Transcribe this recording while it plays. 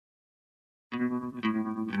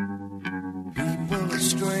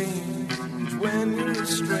when you're a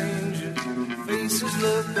stranger. Faces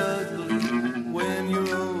look ugly when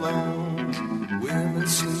you're alone. Women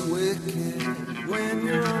seem wicked when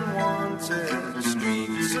you're unwanted.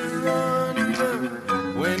 Streets are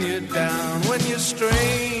uneven when you're down, when you're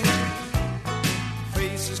strange.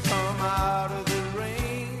 Faces come out of the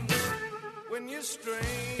rain when you're strange.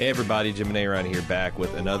 Hey everybody, Jim and Aaron here, back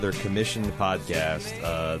with another commissioned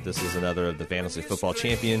podcast. This is another of the Fantasy Football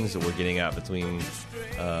Champions that we're getting out between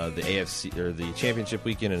the AFC or the Championship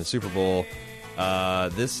weekend and the Super Bowl.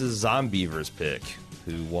 This is Zombeaver's pick,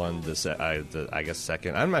 who won I guess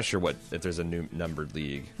second. I'm not sure if there's a new numbered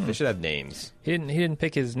league. They should have names. He didn't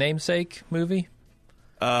pick his namesake movie.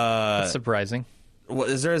 That's surprising. What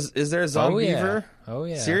is there a Zombeaver? Oh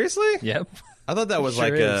yeah. Seriously? Yep. I thought that was Sure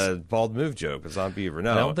like is. a bald move joke, a Zombeaver.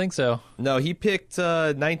 No, I don't think so. No, he picked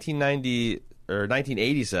 1990 or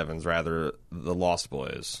 1987's rather, The Lost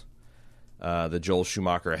Boys, the Joel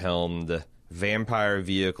Schumacher helmed vampire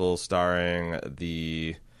vehicle starring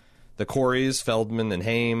the Coreys, Feldman and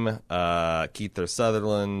Haim, Keith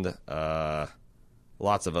Sutherland,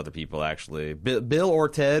 lots of other people actually. Bill or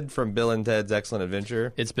Ted from Bill and Ted's Excellent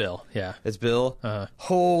Adventure. It's Bill. Yeah. It's Bill.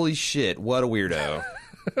 Holy shit! What a weirdo.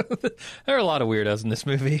 There are a lot of weirdos in this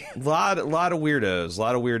movie. lot of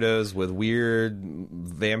weirdos with weird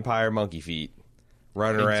vampire monkey feet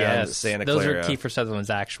running around Yes. Santa Those Clara. are Kiefer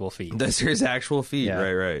Sutherland's actual feet. Those are his actual feet. Yeah.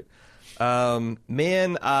 Right. I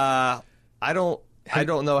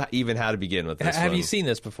don't know even how to begin with this. Have one. you seen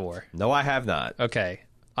this before? No, I have not. Okay.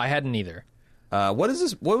 I hadn't either. What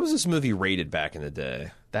was this movie rated back in the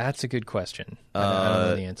day? That's a good question. I don't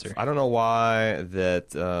know the answer. I don't know why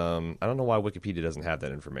Wikipedia doesn't have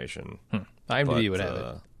that information. IMDb would have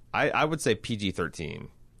it. I would say PG-13.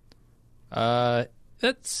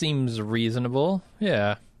 That seems reasonable.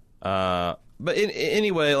 Yeah. But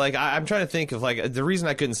anyway, like I'm trying to think of like the reason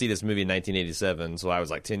I couldn't see this movie in 1987, so I was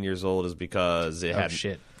like 10 years old, is because it had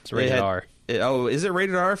shit. It's rated R. Is it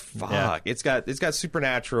rated R? Fuck. Yeah. It's got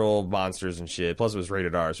supernatural monsters and shit. Plus it was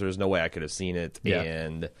rated R, so there's no way I could have seen it. Yeah.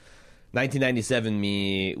 And 1997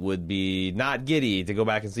 me would be not giddy to go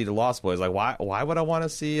back and see The Lost Boys. Like why would I want to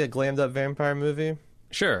see a glammed up vampire movie?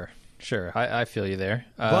 Sure. I feel you there.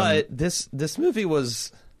 But this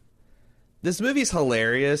movie's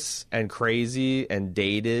hilarious and crazy and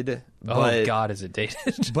dated. Oh, God, is it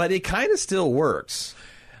dated? But it kind of still works.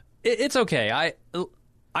 It's okay.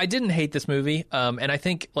 I didn't hate this movie, and I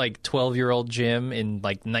think like 12-year-old Jim in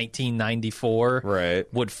like 1994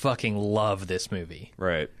 Right. would fucking love this movie.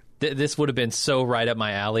 Right. This would have been so right up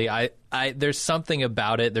my alley. There's something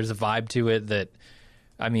about it. There's a vibe to it that,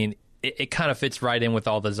 I mean, it kind of fits right in with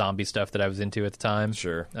all the zombie stuff that I was into at the time.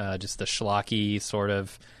 Sure. Just the schlocky sort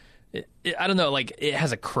of. I don't know. Like it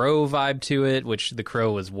has a Crow vibe to it, which the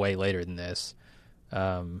Crow was way later than this.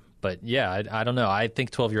 But yeah, I don't know. I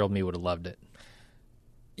think 12-year-old me would have loved it.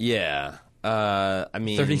 Yeah. I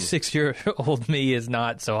mean, 36-year-old me is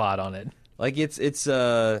not so hot on it. like it's as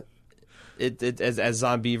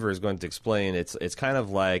Zombeaver is going to explain, it's kind of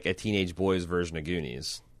like a teenage boy's version of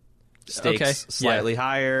Goonies. Stakes Okay. slightly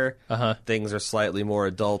higher. Things are slightly more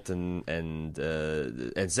adult and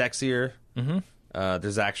sexier. Mm-hmm.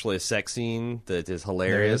 There's actually a sex scene that is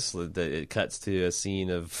hilarious. That it cuts to a scene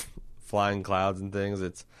of flying clouds and things.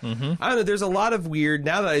 It's I don't know. There's a lot of weird.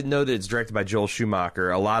 Now that I know that it's directed by Joel Schumacher,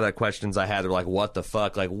 a lot of questions I had are like, what the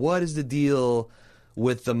fuck? Like, what is the deal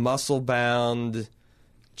with the muscle bound,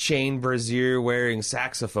 chain brassiere wearing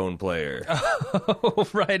saxophone player? Oh,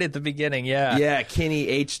 right at the beginning, yeah. Yeah, Kenny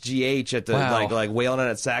HGH at the Wow. like wailing on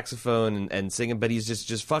that saxophone and singing, but he's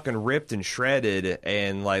just fucking ripped and shredded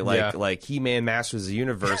and like He-Man Masters of the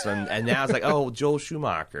Universe, and now it's like, oh, Joel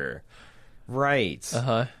Schumacher. Right.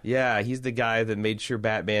 Yeah, he's the guy that made sure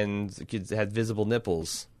Batman had visible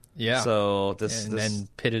nipples. Yeah. So then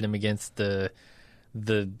pitted him against the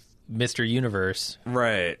Mr. Universe.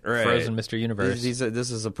 Right. Frozen Mr. Universe.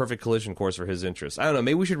 This is a perfect collision course for his interests. I don't know.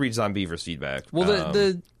 Maybe we should read Zombeaver's feedback. Well,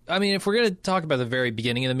 I mean, if we're going to talk about the very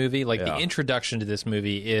beginning of the movie, like the introduction to this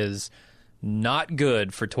movie is not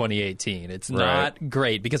good for 2018. It's not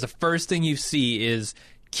great because the first thing you see is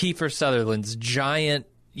Kiefer Sutherland's giant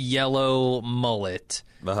yellow mullet.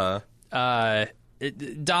 Dyed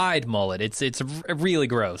mullet. It's really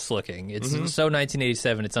gross looking. It's so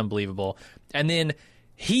 1987. It's unbelievable. And then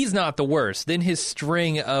he's not the worst. Then his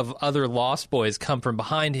string of other Lost Boys come from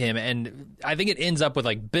behind him, and I think it ends up with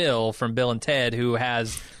like Bill from Bill and Ted, who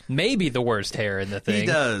has maybe the worst hair in the thing. He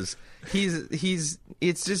does. He's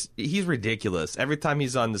ridiculous every time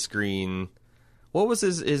he's on the screen. What was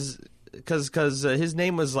his because his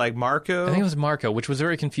name was like Marco. I think it was Marco, which was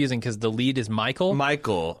very confusing because the lead is Michael.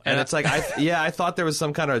 And it's like, I thought there was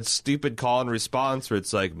some kind of stupid call and response where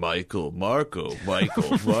it's like Marco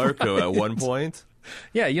at one point.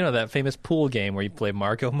 Yeah, you know that famous pool game where you play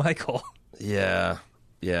Marco Michael. Yeah,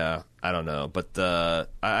 I don't know, but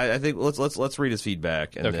I think let's read his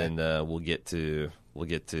feedback and then we'll get to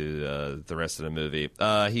the rest of the movie.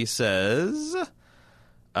 He says,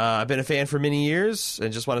 I've been a fan for many years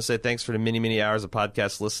and just want to say thanks for the many hours of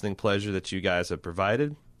podcast listening pleasure that you guys have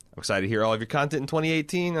provided. I'm excited to hear all of your content in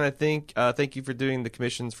 2018, and I think thank you for doing the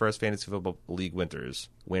commissions for us Fantasy Football League winners.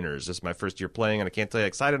 This is my first year playing, and I can't tell you how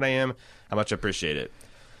excited I am, how much I appreciate it.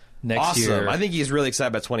 Next year, I think he's really excited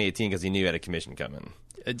about 2018 because he knew he had a commission coming.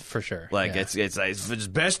 For sure. Like, yeah. it's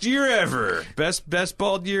best year ever. Best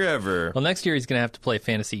bald year ever. Well, next year he's going to have to play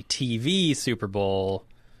Fantasy TV Super Bowl.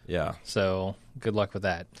 Yeah. So, good luck with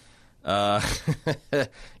that.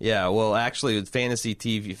 Yeah, well, actually, Fantasy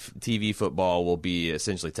TV football will be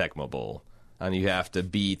essentially Tecmo Bowl. And you have to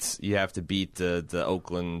beat the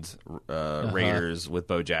Oakland Raiders with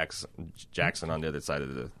Bo Jackson on the other side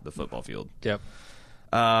of the football field. Yep.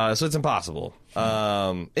 So it's impossible.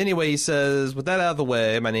 Anyway, he says, with that out of the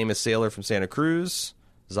way, my name is Sailor from Santa Cruz.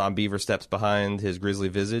 Zombeaver steps behind his grisly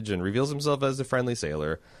visage and reveals himself as a friendly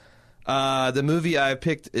sailor. The movie I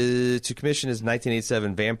picked to commission is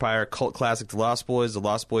 1987 vampire cult classic The Lost Boys. The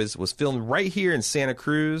Lost Boys was filmed right here in Santa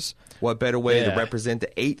Cruz. What better way to represent the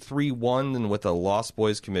 831 than with a Lost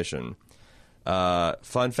Boys commission?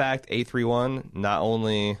 Fun fact, 831, not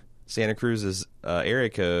only Santa Cruz's area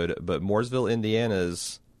code, but Mooresville,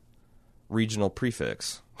 Indiana's regional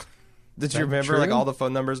prefix. Did you remember like all the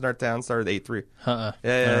phone numbers in our town started with 83? Yeah. I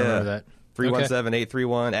remember that.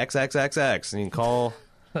 317-831-XXXX, and you can call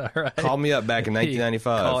call me up back in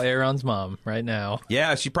 1995. Call Aaron's mom right now.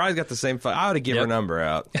 Yeah, she probably got the same phone. I ought to give her number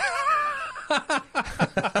out. Because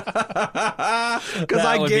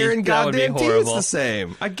I guarantee it's the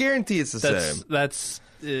same. I guarantee it's the same. That's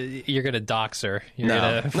you're gonna dox her.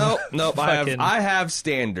 Nope. I have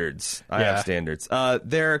standards. I have standards.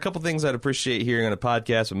 There are a couple things I'd appreciate hearing on a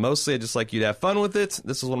podcast, but mostly I just like you to have fun with it.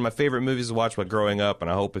 This is one of my favorite movies to watch while growing up, and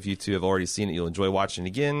I hope if you two have already seen it, you'll enjoy watching it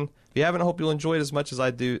again. If you haven't, I hope you'll enjoy it as much as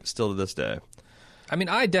I do still to this day. I mean,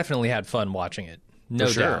 I definitely had fun watching it. No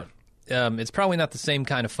doubt. It's probably not the same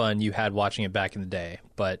kind of fun you had watching it back in the day,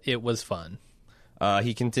 but it was fun.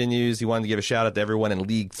 He continues. He wanted to give a shout out to everyone in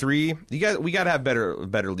League 3. We got to have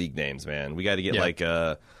better league names, man. We got to get like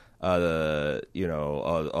a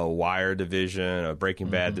Wire division, a Breaking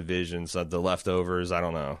Bad division, so the leftovers. I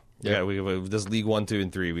don't know. This League 1, 2,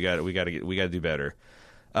 and 3. We got to do better.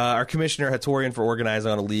 Our commissioner Hatorian for organizing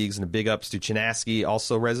all the leagues, and a big ups to Chinaski,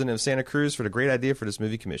 also resident of Santa Cruz, for the great idea for this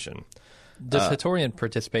movie commission. Does Hatorian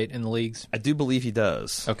participate in the leagues? I do believe he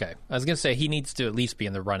does. Okay. I was going to say he needs to at least be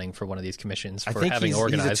in the running for one of these commissions for having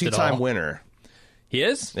organized it all. He's a two-time winner. He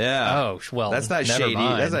is? Yeah. Oh, well, that's not shady.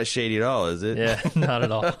 Mind. That's not shady at all, is it? Yeah, not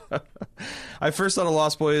at all. I first saw The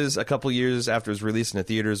Lost Boys a couple years after it was released in the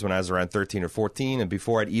theaters when I was around 13 or 14, and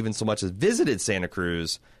before I'd even so much as visited Santa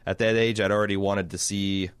Cruz. At that age, I'd already wanted to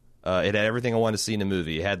see... it had everything I wanted to see in the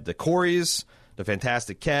movie. It had the Coreys, the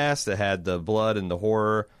fantastic cast. It had the blood and the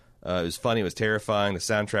horror. It was funny. It was terrifying. The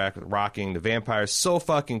soundtrack was rocking. The vampires, so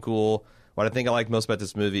fucking cool. What I think I liked most about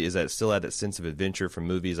this movie is that it still had that sense of adventure from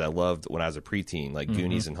movies I loved when I was a preteen, like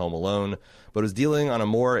Goonies and Home Alone, but it was dealing on a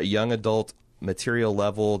more young adult material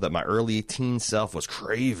level that my early teen self was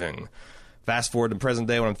craving. Fast forward to present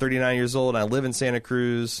day when I'm 39 years old and I live in Santa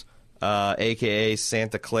Cruz, a.k.a.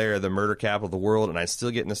 Santa Clara, the murder capital of the world, and I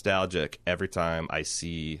still get nostalgic every time I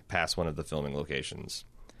see past one of the filming locations.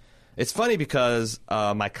 It's funny because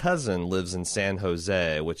my cousin lives in San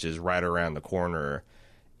Jose, which is right around the corner,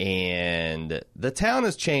 and the town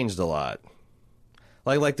has changed a lot.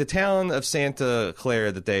 Like the town of Santa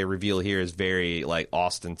Clara that they reveal here is very like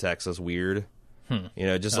Austin, Texas weird. You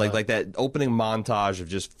know, just like that opening montage of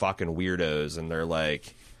just fucking weirdos, and they're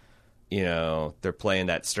like, you know, they're playing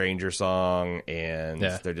that Stranger song, and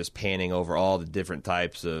they're just panning over all the different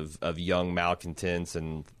types of young malcontents,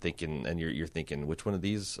 and thinking, and you're thinking, which one of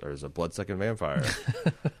these is a blood-sucking vampire?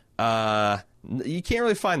 You can't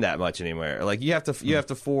really find that much anywhere. Like you have to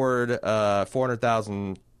afford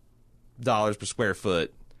 $400,000 per square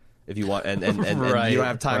foot if you want, and right, you don't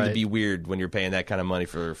have time to be weird when you're paying that kind of money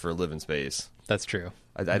for living space. That's true.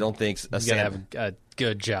 I don't think you gotta have a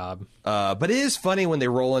good job. But it is funny when they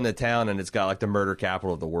roll into town and it's got like the murder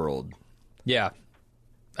capital of the world. Yeah.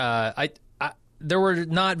 There were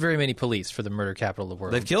not very many police for the murder capital of the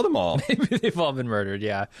world. They've killed them all. They've all been murdered.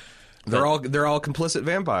 Yeah. They're all complicit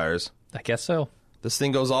vampires. I guess so. This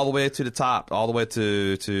thing goes all the way to the top, all the way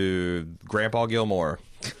to Grandpa Gilmore,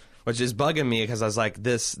 which is bugging me because I was like,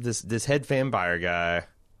 this head vampire guy,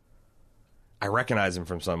 I recognize him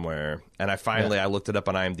from somewhere, and I looked it up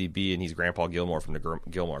on IMDb, and he's Grandpa Gilmore from the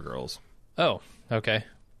Gilmore Girls. Oh, okay.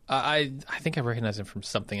 I think I recognize him from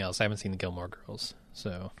something else. I haven't seen the Gilmore Girls,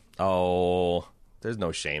 so. Oh, there's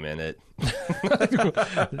no shame in it.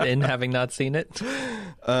 In having not seen it.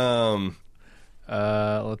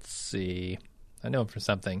 Let's see. I know him from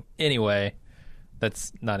something. Anyway,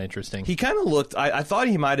 that's not interesting. He kind of looked. I thought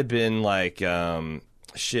he might have been like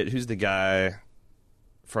who's the guy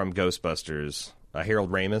from Ghostbusters?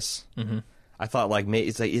 Harold Ramis. Mm-hmm. I thought like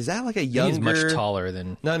it's like, is that like a younger? He's much taller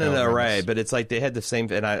than no, Ramis. right? But it's like they had the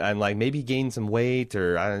same. And I'm like, maybe he gained some weight,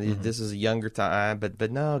 or this is a younger time.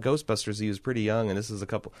 But no, Ghostbusters, he was pretty young, and this is a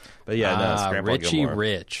couple. But yeah, no, it's Grandpa Richie Gilmore.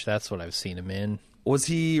 Rich. That's what I've seen him in. Was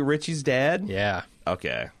he Richie's dad? Yeah.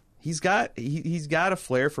 Okay. He's got a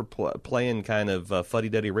flair for playing kind of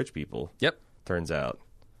fuddy-duddy rich people. Yep. Turns out,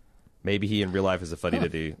 maybe he in real life is a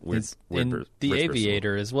fuddy-duddy weird in The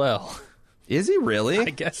Aviator as well. Is he really?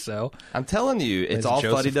 I guess so. I'm telling you, it's As all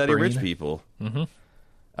Joseph fuddy-duddy Breen. rich people. Mm-hmm.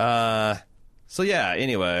 So yeah.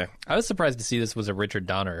 Anyway, I was surprised to see this was a Richard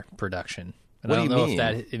Donner production. And What I do don't you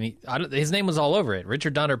know mean? if that. His name was all over it.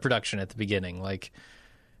 Richard Donner production at the beginning. Like,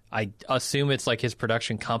 I assume it's like his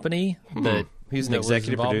production company. That he's an that was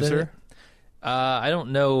executive involved in producer. it. I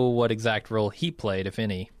don't know what exact role he played, if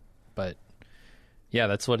any, but yeah,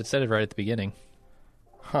 that's what it said right at the beginning.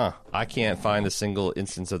 Huh? I can't find a single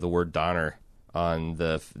instance of the word Donner on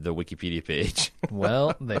the Wikipedia page.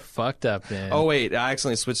 Well, they fucked up then. Oh wait, I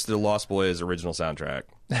accidentally switched to the Lost Boys original soundtrack.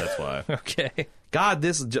 That's why. Okay. God,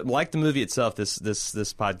 this like the movie itself. This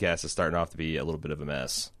podcast is starting off to be a little bit of a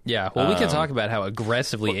mess. Yeah. Well, we can talk about how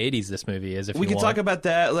aggressively 80s this movie is. If We you can want. talk about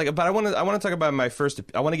that, like, but I want to talk about my first.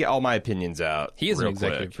 I want to get all my opinions out. He is an real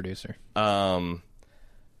executive quick. producer.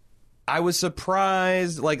 I was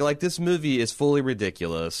surprised. Like this movie is fully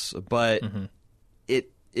ridiculous, but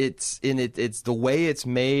it's the way it's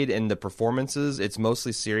made and the performances. It's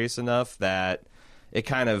mostly serious enough that it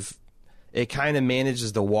kind of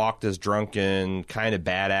manages to walk this drunken kind of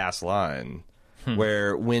badass line.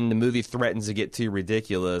 Where when the movie threatens to get too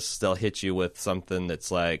ridiculous, they'll hit you with something that's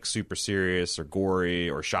like super serious or gory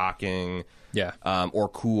or shocking, Yeah. or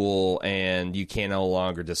cool, and you can no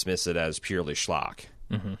longer dismiss it as purely schlock.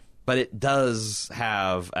 Mm-hmm. But it does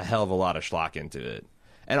have a hell of a lot of schlock into it.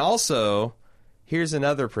 And also, here's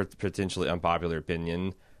another potentially unpopular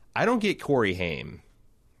opinion: I don't get Corey Haim.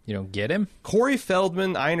 You don't get him? Corey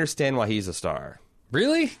Feldman, I understand why he's a star.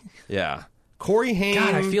 Really? Yeah. Corey Haim.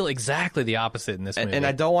 God, I feel exactly the opposite in this movie. And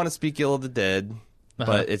I don't want to speak ill of the dead,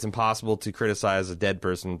 but it's impossible to criticize a dead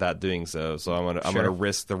person without doing so. So I'm gonna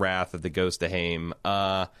risk the wrath of the ghost of Haim.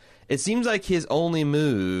 It seems like his only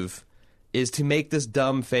move is to make this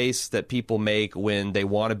dumb face that people make when they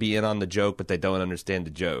want to be in on the joke, but they don't understand the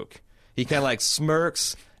joke. He kind of like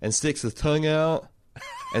smirks and sticks his tongue out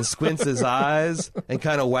and squints his eyes and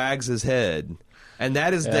kind of wags his head. And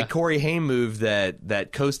that is the Corey Haim move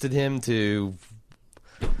that coasted him to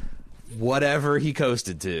whatever he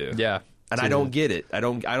coasted to. Yeah. And I don't get it. I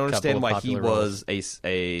don't understand of why he popular was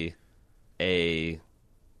a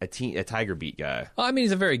Tiger Beat guy. Well, I mean,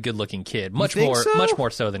 he's a very good-looking kid. Much think more, so? much more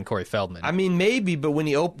so than Corey Feldman. I mean, maybe, but when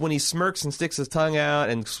he smirks and sticks his tongue out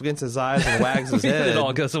and squints his eyes and wags his head, it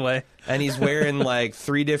all goes away. and he's wearing like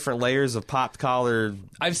 3 different layers of popped collar.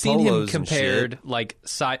 I've seen him polos and compared shit. like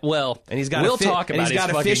side. Well, And he's got we'll a talk about. and he's got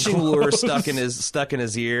his a fucking fishing lure clothes. stuck in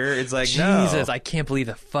his ear. It's like Jesus, no. I can't believe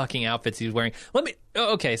the fucking outfits he's wearing.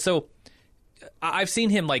 Okay, so I've seen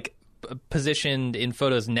him like positioned in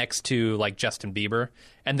photos next to like Justin Bieber,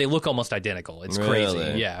 and they look almost identical. It's crazy.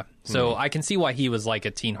 Really? Yeah. So I can see why he was like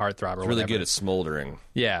a teen heartthrob or really whatever. good at smoldering.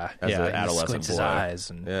 Yeah, as yeah. an He adolescent squints his boy. eyes,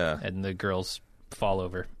 and Yeah. and the girls fall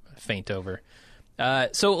over, faint over.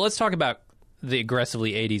 So let's talk about the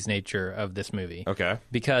aggressively 80s nature of this movie. Okay.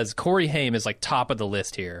 Because Corey Haim is like top of the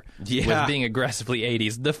list here Yeah. with being aggressively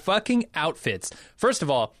 80s. The fucking outfits. First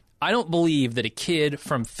of all, I don't believe that a kid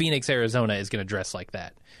from Phoenix, Arizona is going to dress like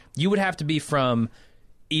that. You would have to be from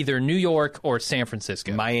either New York or San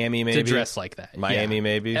Francisco. Miami, maybe to dress like that. Miami, Yeah.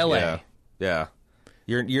 maybe. LA. Yeah.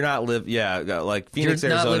 You're not like Phoenix,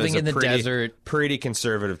 You're not Arizona living is in a the desert. pretty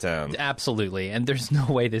conservative town. Absolutely. And there's no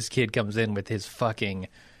way this kid comes in with his fucking...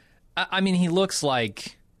 I mean, he looks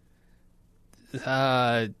like...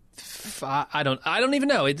 I don't even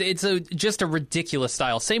know. It's just a ridiculous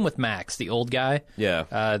style. Same with Max, the old guy. Yeah.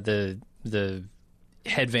 The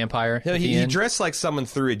head vampire. No, at the he end. dressed like someone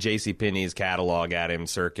threw a JCPenney's catalog at him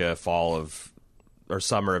circa fall of or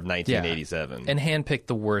summer of 1987. And handpicked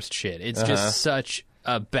the worst shit. It's just such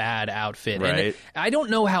a bad outfit. Right. And I don't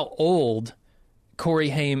know how old Corey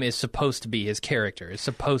Haim is supposed to be, his character is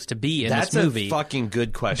supposed to be in this movie. That's a fucking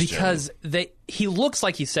good question. Because he looks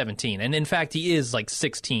like he's 17, and in fact he is like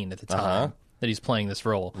 16 at the time that he's playing this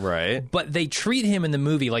role. Right. But they treat him in the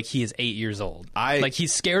movie like he is 8 years old. Like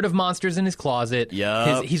he's scared of monsters in his closet.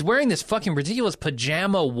 Yup. He's wearing this fucking ridiculous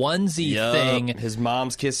pajama onesie thing. His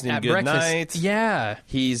mom's kissing him at goodnight. breakfast. Yeah.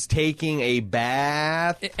 He's taking a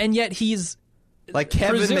bath. And yet he's... Like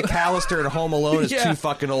Kevin McAllister in Home Alone is Yeah. too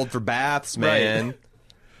fucking old for baths, man. Right.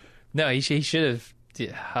 No, he should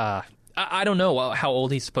have... I don't know how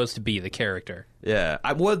old he's supposed to be, the character. Yeah,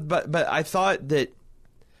 I would, but I thought that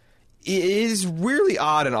it is really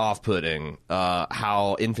odd and off-putting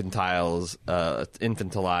how infantilized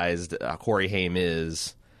Corey Haim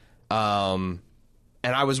is,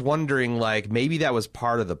 and I was wondering, like, maybe that was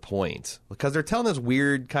part of the point, because they're telling this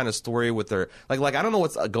weird kind of story with their like I don't know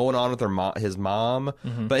what's going on with his mom,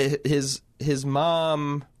 but his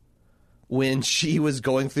mom, when she was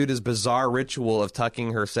going through this bizarre ritual of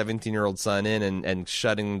tucking her 17-year-old son in and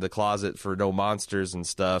shutting the closet for no monsters and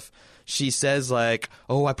stuff, she says, like,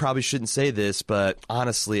 oh, I probably shouldn't say this, but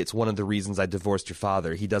honestly, it's one of the reasons I divorced your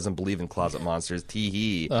father. He doesn't believe in closet monsters,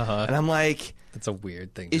 tee-hee. And I'm like... That's a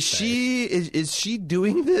weird thing Is to she is she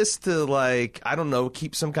doing this to, like, I don't know,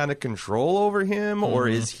 keep some kind of control over him, or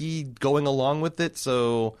is he going along with it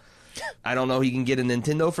so... I don't know. He can get a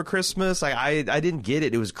Nintendo for Christmas. I didn't get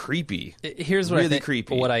it. It was creepy. Here's what really I think,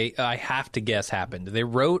 creepy. What I have to guess happened. They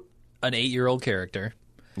wrote an 8-year-old character,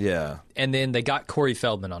 Yeah. and then they got Corey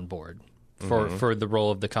Feldman on board for the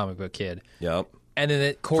role of the comic book kid. Yep. And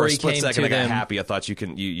then For Corey a split came second, to I got them. happy. I thought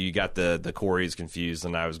you got the Corys confused,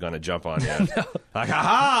 and I was going to jump on you. Like,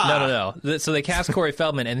 ha-ha! No. So they cast Corey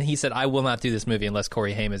Feldman, and he said, "I will not do this movie unless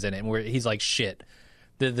Corey Haim is in it." And he's like, "Shit."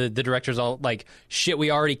 The director's all like, "Shit,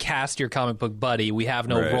 we already cast your comic book buddy. We have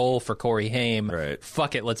no Right. role for Corey Haim. Right.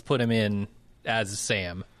 Fuck it, let's put him in as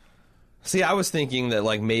Sam." See, I was thinking that,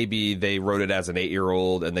 like, maybe they wrote it as an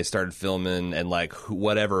 8-year-old, and they started filming, and, like,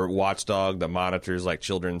 whatever watchdog that monitors, like,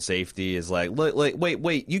 children's safety is like,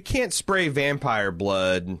 wait, you can't spray vampire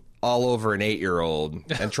blood all over an 8-year-old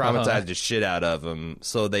and traumatize the shit out of him.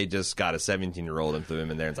 So they just got a 17-year-old and threw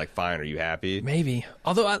him in there. And it's like, fine, are you happy? Maybe.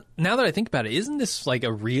 Although, now that I think about it, isn't this like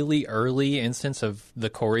a really early instance of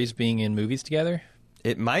the Coreys being in movies together?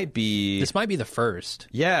 It might be. This might be the first.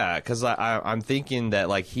 Yeah, because I'm thinking that,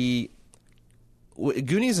 like,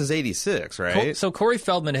 Goonies is 86, right? So Corey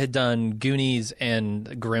Feldman had done Goonies and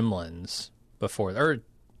Gremlins before. Or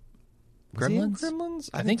Was he in Gremlins? Gremlins?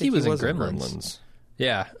 I think he was in in Gremlins.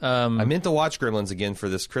 Yeah. I meant to watch Gremlins again for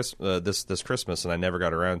this this Christmas, and I never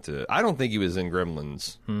got around to it. I don't think he was in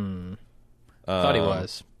Gremlins. Thought he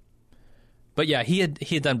was. But yeah, he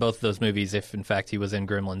had done both of those movies, if in fact he was in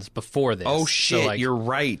Gremlins before this. Oh shit, So, like, you're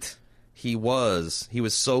right. He was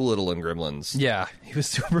so little in Gremlins. yeah, he was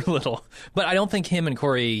super little. But I don't think him and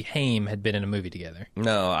Corey Haim had been in a movie together.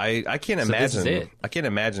 No, I can't So imagine. this is it. I can't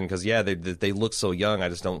imagine because they look so young. I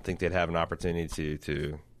just don't think they'd have an opportunity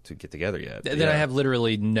to get together yet. Then I have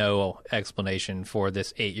literally no explanation for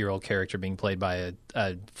this 8-year-old character being played by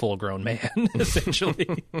a full-grown man,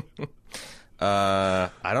 essentially. I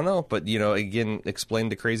don't know, but again, explain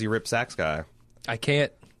the crazy Rip Sachs guy. I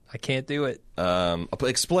can't do it.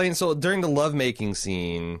 Explain. So during the lovemaking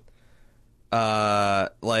scene,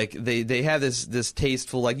 like they have this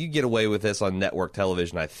tasteful, like, you get away with this on network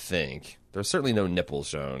television. I think there's certainly no nipples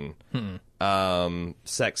shown.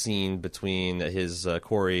 Sex scene between his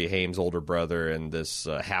Corey Haim's older brother and this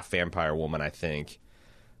half vampire woman, I think,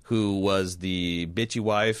 who was the bitchy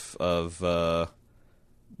wife of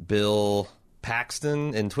Bill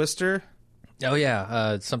Paxton in Twister. Oh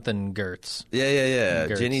yeah, something Gertz, Yeah.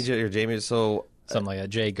 Gertz. Jenny or Jamie. So something like that.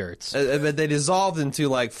 Jay Gertz. but they dissolved into,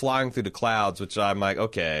 like, flying through the clouds, which I'm like,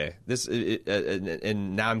 okay,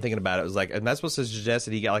 and now I'm thinking about it. It was like, am I supposed to suggest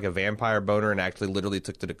that he got, like, a vampire boner and actually literally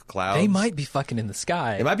took to the clouds? They might be fucking in the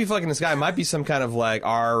sky. It might be fucking this guy. It might be some kind of, like,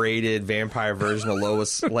 R-rated vampire version of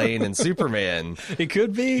Lois Lane and Superman. It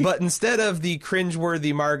could be. But instead of the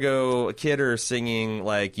cringeworthy Margot Kidder singing,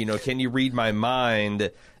 like, can you read my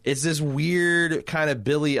mind? It's this weird kind of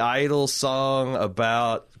Billy Idol song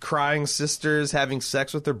about crying sisters having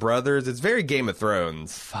sex with their brothers. It's very Game of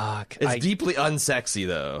Thrones. Fuck. It's deeply unsexy,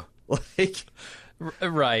 though. Like,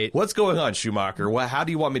 Right. what's going on, Schumacher? How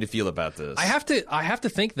do you want me to feel about this? I have to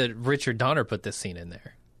think that Richard Donner put this scene in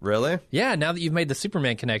there. Really? Yeah, now that you've made the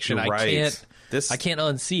Superman connection, You're I right. can't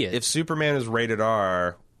unsee it. If Superman is rated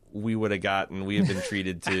R, we would have gotten. We have been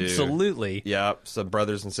treated to Absolutely. Yep, some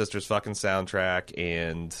brothers and sisters fucking soundtrack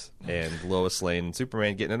and Lois Lane and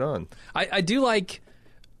Superman getting it on. I do like.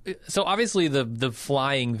 So obviously the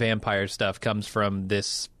flying vampire stuff comes from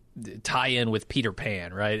this tie-in with Peter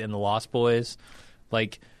Pan, right? And the Lost Boys,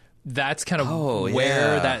 like that's kind of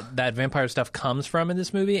where that vampire stuff comes from in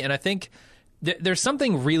this movie. And I think there's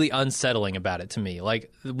something really unsettling about it to me,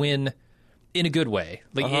 like when. In a good way.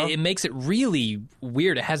 Like it makes it really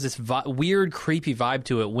weird. It has this weird, creepy vibe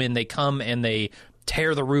to it when they come and they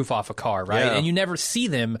tear the roof off a car, right? Yeah. And you never see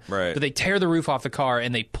them, right. but they tear the roof off the car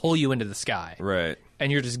and they pull you into the sky. Right.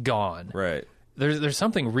 And you're just gone. Right. There's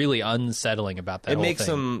something really unsettling about that. It whole makes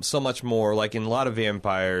thing. them so much more like in a lot of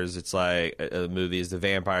vampires. It's like movies. The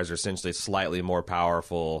vampires are essentially slightly more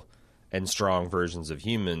powerful and strong versions of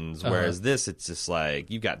humans, whereas this, it's just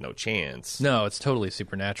like you've got no chance. No, it's totally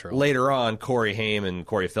supernatural. Later on, Corey Haim and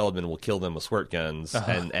Corey Feldman will kill them with squirt guns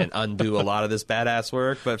and undo a lot of this badass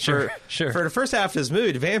work. But for the first half of this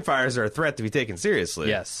movie, the vampires are a threat to be taken seriously.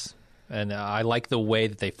 Yes. And I like the way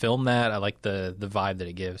that they film that. I like the vibe that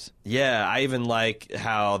it gives. Yeah, I even like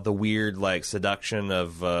how the weird like seduction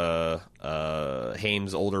of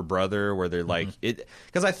Haim's older brother, where they're like it,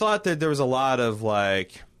 because I thought that there was a lot of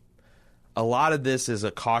this is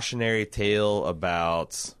a cautionary tale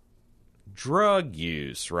about drug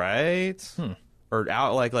use, right? Or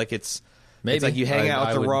out like it's maybe it's like you hang out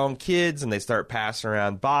with the would... wrong kids and they start passing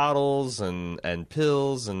around bottles and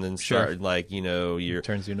pills and then start like you're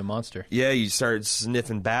turns you into a monster. Yeah, you start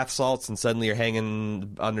sniffing bath salts and suddenly you're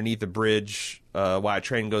hanging underneath a bridge while a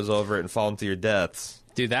train goes over it and falling to your deaths.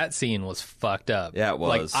 Dude, that scene was fucked up. Yeah, it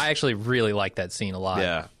was. Like I actually really liked that scene a lot.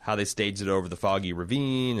 Yeah, how they staged it over the foggy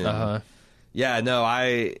ravine and yeah, no,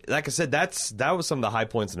 like I said, that was some of the high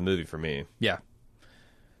points in the movie for me. Yeah.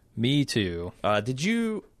 Me too. Did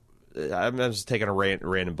you I'm just taking a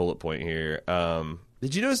random bullet point here.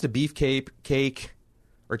 Did you notice the beefcake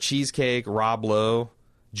or cheesecake Rob Lowe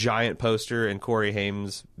giant poster in Corey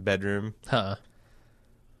Haim's bedroom? Huh.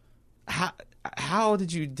 How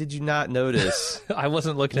did you not notice? I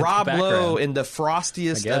wasn't looking at Rob the background. Lowe in the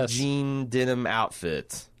frostiest of jean denim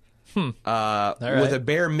outfit with a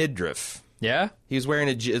bare midriff. Yeah? He was wearing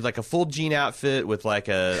a full jean outfit with like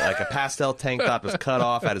a pastel tank top that's cut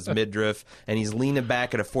off at his midriff, and he's leaning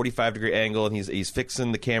back at a 45-degree angle, and he's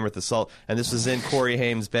fixing the camera with the salt. And this was in Corey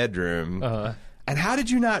Haim's bedroom. And how did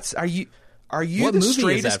you not? Are you What the movie is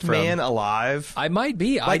straightest that from? man alive? I might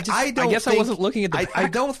be. Like, I guess I wasn't looking at the I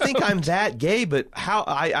don't think I'm that gay, but how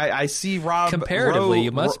I see Rob comparatively, Lowe,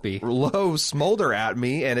 you must be. Lowe smolder at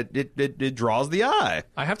me, and it draws the eye.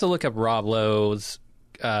 I have to look up Rob Lowe's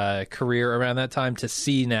career around that time to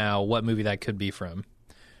see now what movie that could be from.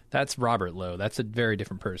 That's Robert Lowe. That's a very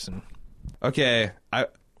different person. Okay,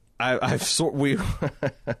 we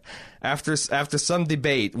after some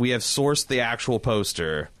debate, we have sourced the actual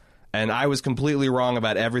poster. And I was completely wrong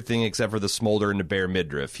about everything except for the smolder and the bare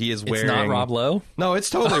midriff. He is wearing... It's not Rob Lowe? No, it's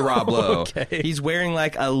totally Rob Lowe. Okay. He's wearing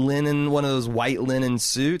like one of those white linen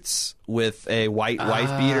suits with a white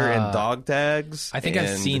wife beater and dog tags. I think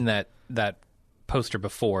I've seen that poster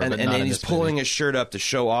before, but not and in he's this pulling movie. his shirt up to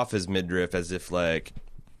show off his midriff as if like,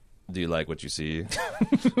 do you like what you see?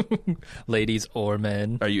 Ladies or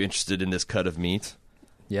men. Are you interested in this cut of meat?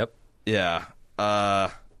 Yep. Yeah.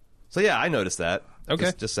 So yeah, I noticed that.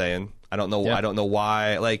 Okay. Just saying. I don't know. Yeah. I don't know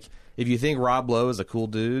why. Like, if you think Rob Lowe is a cool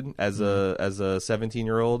dude as a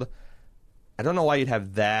 17-year-old, I don't know why you'd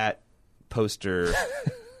have that poster.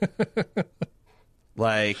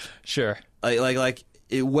 Like, Sure. like.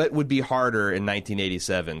 What would be harder in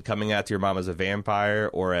 1987, coming out to your mom as a vampire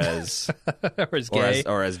or as or as gay?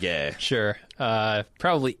 or as gay? Sure.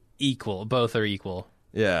 Probably equal. Both are equal.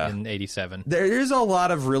 Yeah. In 87. There's a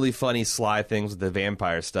lot of really funny sly things with the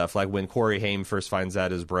vampire stuff. Like when Corey Haim first finds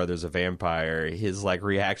out his brother's a vampire, his like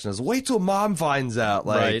reaction is, "Wait till mom finds out."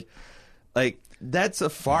 Like, right. Like that's a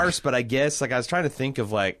farce. But I guess like I was trying to think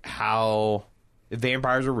of like how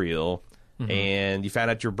vampires are real. And you found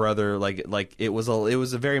out your brother like it was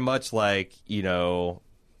a very much like, you know,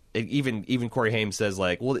 even Corey Haim says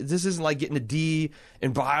like, well, this isn't like getting a D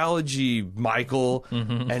in biology, Michael.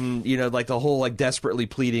 And you know, like the whole like desperately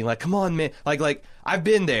pleading like, come on, man, like I've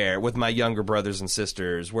been there with my younger brothers and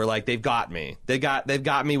sisters where like they've got me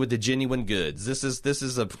with the genuine goods. This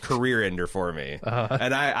is a career ender for me.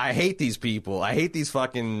 And I hate these people. I hate these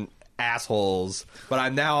fucking assholes, but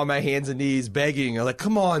I'm now on my hands and knees begging. I'm like,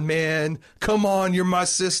 come on, man, come on, you're my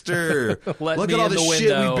sister. Look at all the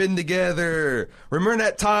shit we've been together. Remember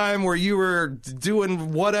that time where you were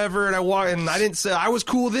doing whatever, and I didn't say I was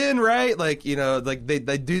cool then, right? Like, you know, like they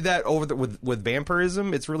do that with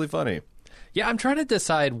vampirism. It's really funny. Yeah, I'm trying to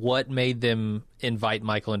decide what made them invite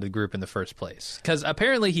Michael into the group in the first place. Because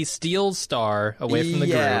apparently he steals Star away from the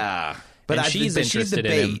group. Yeah. But and she's interested the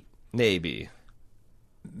in bait, him. maybe.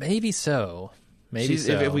 Maybe so. Maybe She's,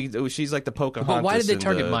 so. she's like the Pocahontas. But why did they in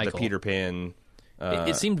target the Michael? Peter Pan.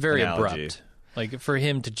 It seemed very analogy. abrupt. Like, for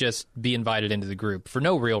him to just be invited into the group for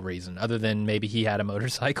no real reason, other than maybe he had a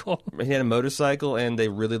motorcycle. He had a motorcycle, and they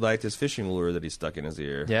really liked his fishing lure that he stuck in his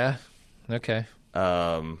ear. Yeah. Okay.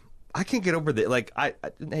 I can't get over that. Like,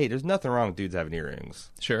 hey, there's nothing wrong with dudes having earrings.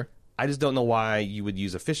 Sure. I just don't know why you would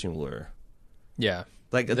use a fishing lure. Yeah.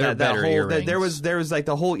 Like They're that better whole earrings. there was like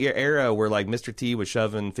the whole era where like Mr. T was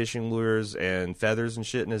shoving fishing lures and feathers and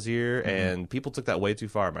shit in his ear, and people took that way too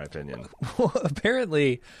far, in my opinion. Well,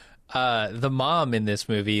 apparently, the mom in this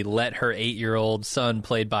movie let her 8-year-old son,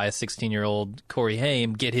 played by a 16-year-old Corey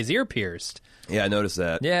Haim, get his ear pierced. Yeah, I noticed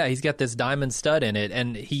that. Yeah, he's got this diamond stud in it,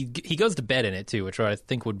 and he goes to bed in it too, which I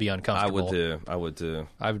think would be uncomfortable. I would too.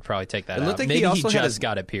 I would probably take that It out. looked like Maybe he also had just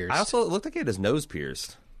got it pierced. It looked like he had his nose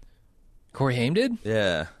pierced. Corey Haim did?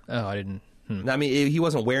 Yeah. Oh, I didn't. I mean, he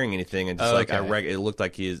wasn't wearing anything, and just okay. it looked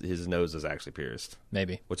like his nose was actually pierced.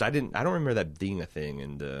 Maybe. Which I don't remember that being a thing.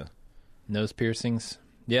 And Nose piercings?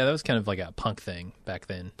 Yeah, that was kind of like a punk thing back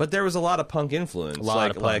then. but there was a lot of punk influence. A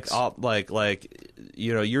lot of punks. Like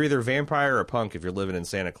you know, you're either vampire or punk if you're living in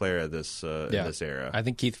Santa Clara in this era. I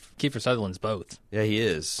think Kiefer Sutherland's both. Yeah, he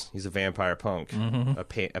is. He's a vampire punk, a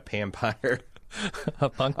pampire. A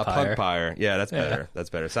punk A pyre. punk pyre. Yeah, that's better. That's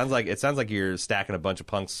better. It sounds like you're stacking a bunch of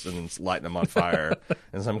punks and lighting them on fire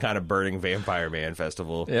in some kind of burning vampire man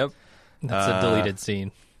festival. Yep. That's a deleted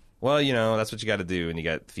scene. Well, you know, that's what you got to do when you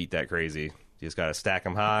got feet that crazy. You just got to stack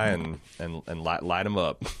them high and light them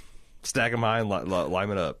up. Stack them high and light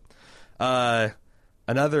them up.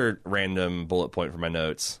 Another random bullet point for my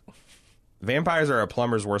notes. Vampires are a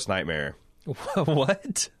plumber's worst nightmare.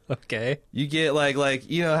 What? Okay. You get like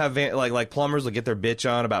you know how like plumbers will get their bitch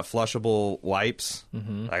on about flushable wipes.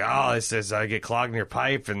 Mm-hmm. Like, oh, it says I get clogged in your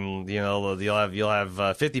pipe, and you know you'll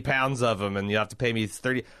have 50 pounds of them, and you have to pay me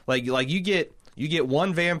 30. Like you get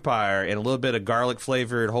one vampire and a little bit of garlic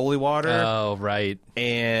flavored holy water. Oh, right.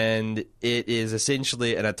 And it is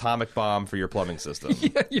essentially an atomic bomb for your plumbing system.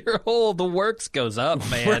 Yeah, the works goes up,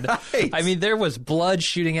 man. Right. I mean, there was blood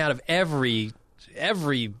shooting out of every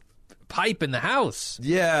pipe in the house.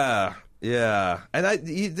 Yeah.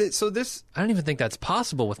 And so this I don't even think that's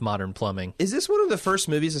possible with modern plumbing. is this one of the first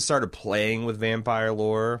movies that started playing with vampire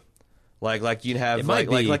lore? Like you'd have It might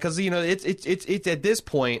like be. because you know it's at this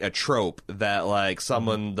point a trope that like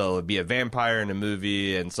someone there'll be a vampire in a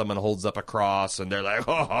movie and someone holds up a cross and they're like,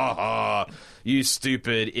 ha ha ha, you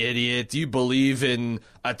stupid idiot, do you believe in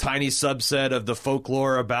a tiny subset of the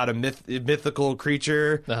folklore about a mythical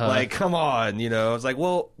creature? Uh-huh. Like, come on, you know. It's like,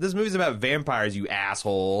 well, this movie's about vampires, you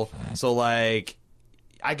asshole. So like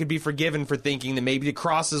I could be forgiven for thinking that maybe the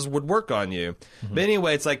crosses would work on you. Mm-hmm. But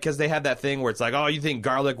anyway, it's like, because they have that thing where it's like, oh, you think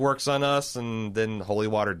garlic works on us, and then holy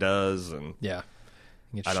water does, and Yeah.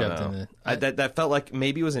 Get I don't shoved know. in the- That felt like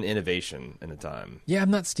maybe it was an innovation in the time. Yeah,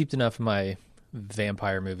 I'm not steeped enough in my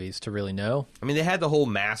vampire movies to really know. I mean, they had the whole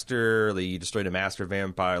master, you destroyed a master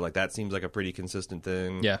vampire, like that seems like a pretty consistent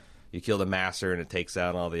thing. Yeah. You kill the master and it takes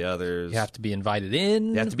out all the others. You have to be invited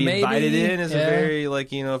in. You have to be maybe? invited in is Yeah. a very,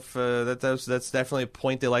 like, you know, if, that's definitely a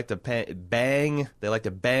point they like to bang. They like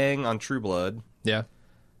to bang on True Blood. Yeah.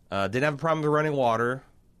 Didn't have a problem with running water.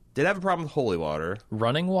 Did have a problem with holy water.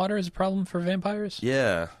 Running water is a problem for vampires?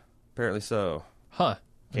 Yeah, apparently so. Huh.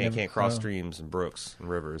 Can't cross streams and brooks and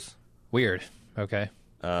rivers. Weird. Okay.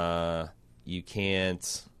 You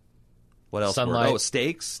can't. What else? Sunlight. Worked? Oh,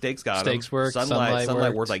 stakes. Stakes got Stakes them. worked. Sunlight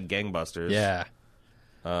Sunlight worked like gangbusters. Yeah.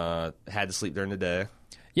 Had to sleep during the day.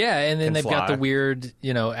 Yeah, and then Can they've got fly. the weird,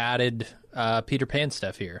 added Peter Pan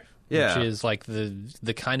stuff here. Yeah. Which is like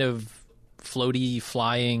the kind of floaty,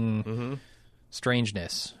 flying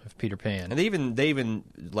strangeness of Peter Pan. And they even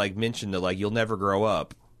like mentioned that like you'll never grow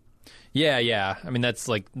up. Yeah. I mean, that's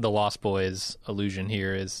like the Lost Boys illusion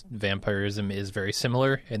here is vampirism is very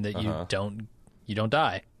similar in that you don't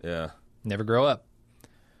die. Yeah. Never grow up.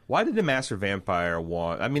 Why did the master vampire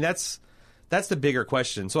want? I mean, that's the bigger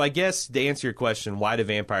question. So I guess to answer your question, why do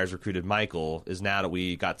vampires recruited Michael? Is now that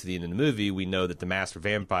we got to the end of the movie, we know that the master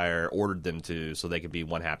vampire ordered them to, so they could be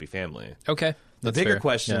one happy family. Okay. The That's bigger fair.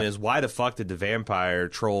 question Yeah. is why the fuck did the vampire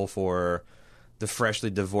troll for the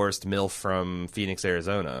freshly divorced MILF from Phoenix,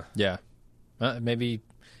 Arizona? Yeah. Maybe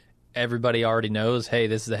everybody already knows, hey,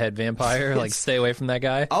 this is the head vampire. Like, stay away from that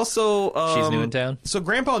guy. Also, She's new in town. So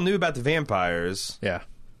Grandpa knew about the vampires. Yeah.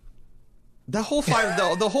 The whole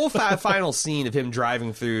final scene of him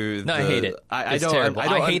driving through. No, I hate it. It's terrible.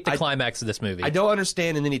 I hate the climax of this movie. I don't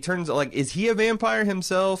understand. And then he turns like, is he a vampire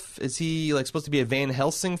himself? Is he like supposed to be a Van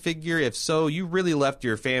Helsing figure? If so, you really left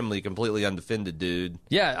your family completely undefended, dude.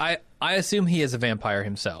 Yeah, I assume he is a vampire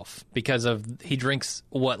himself because he drinks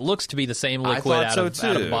what looks to be the same liquid out of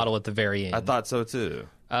a bottle at the very end. I thought so too.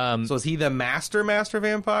 So is he the master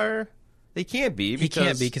vampire? He can't be.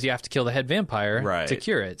 Because you have to kill the head vampire to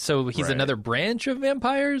cure it. So he's another branch of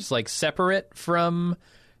vampires, like separate from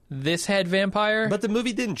this head vampire. But the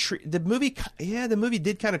movie didn't treat the movie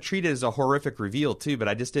did kind of treat it as a horrific reveal too. But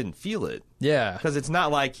I just didn't feel it. Yeah, because it's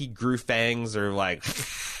not like he grew fangs or like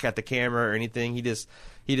at the camera or anything. He just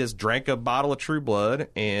drank a bottle of True Blood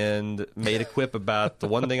and made a quip about the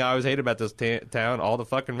one thing I always hate about this town: all the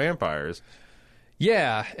fucking vampires.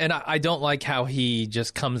 Yeah, and I don't like how he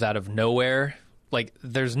just comes out of nowhere. Like,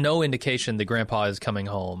 there's no indication the grandpa is coming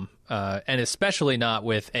home, and especially not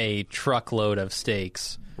with a truckload of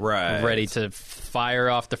steaks ready to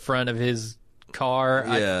fire off the front of his car.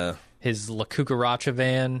 Yeah. His La Cucaracha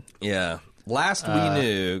van. Yeah. Last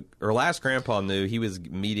Grandpa knew, he was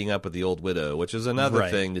meeting up with the old widow, which is another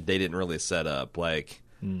thing that they didn't really set up. Like...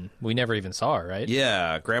 We never even saw her, right?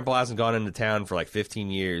 Yeah, Grandpa hasn't gone into town for like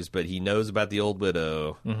 15 years, but he knows about the old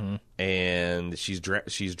widow, and she's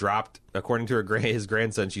dropped, according to his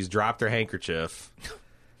grandson, she's dropped her handkerchief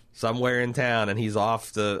somewhere in town, and he's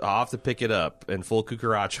off to pick it up in full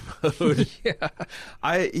cucaracha mode.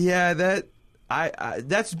 But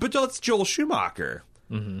that's Joel Schumacher.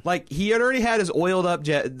 Like, he had already had his oiled up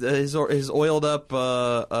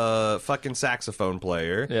fucking saxophone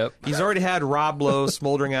player. Yep. He's already had Rob Lowe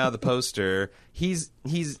smoldering out of the poster. He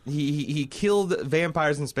killed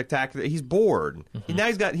vampires in Spectacular. He's bored. Now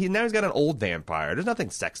he's got an old vampire. There's nothing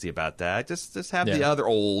sexy about that. Just have the other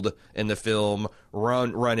old in the film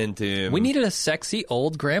run into him. We needed a sexy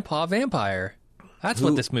old grandpa vampire. That's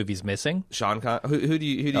what this movie's missing. Who do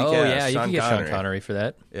you cast? Oh, yeah, you can get Sean Connery for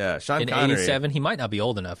that. Yeah, Sean in Connery. In 87, he might not be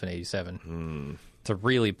old enough in 87 to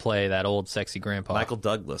really play that old sexy grandpa. Michael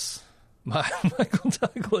Douglas. Michael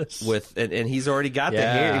Douglas. And he's already got the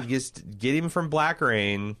hair. You just get him from Black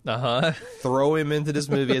Rain. Throw him into this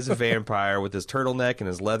movie as a vampire with his turtleneck and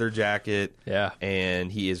his leather jacket. Yeah.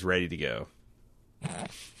 And he is ready to go.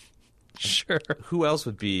 Sure. Who else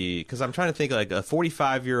would be? Because I'm trying to think like a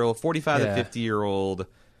 45 to 50-year-old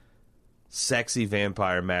sexy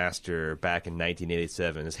vampire master back in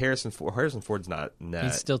 1987. Is Harrison Ford's not?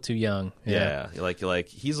 He's still too young. Yeah. Like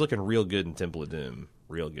he's looking real good in Temple of Doom.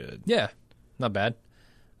 Real good. Yeah, not bad.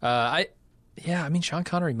 I mean, Sean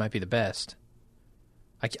Connery might be the best.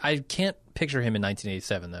 I can't picture him in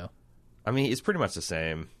 1987 though. I mean, it's pretty much the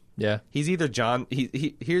same. Yeah. He's either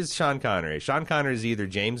here's Sean Connery. Sean Connery is either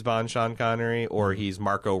James Bond Sean Connery or he's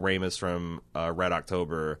Marco Ramos from Red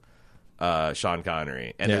October Sean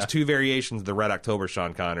Connery. And there's two variations of the Red October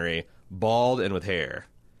Sean Connery, bald and with hair.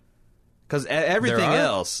 Because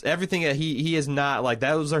everything he is not like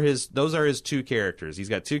those are his two characters. He's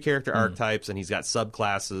got two character archetypes and he's got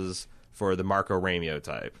subclasses for the Marco Ramio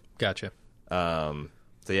type. Gotcha.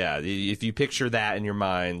 So yeah, if you picture that in your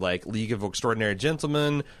mind, like League of Extraordinary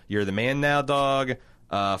Gentlemen, You're the Man Now, Dog,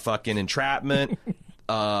 fucking Entrapment,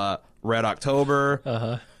 Red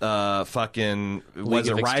October, fucking was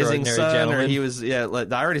it Rising Sun, Gentlemen. Or he was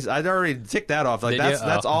I'd already ticked that off. Like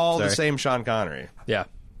that's all the same Sean Connery. Yeah.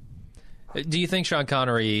 Do you think Sean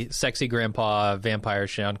Connery, sexy grandpa vampire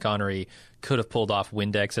Sean Connery, could have pulled off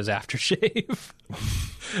Windex as aftershave?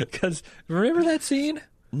 Because remember that scene?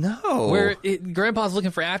 No. Where Grandpa's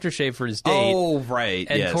looking for aftershave for his date. Oh, right.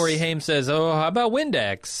 And Corey Haim says, "Oh, how about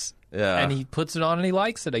Windex?" Yeah. And he puts it on and he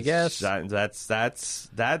likes it, I guess. That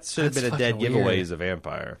should have been a dead giveaway as a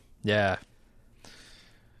vampire. Yeah.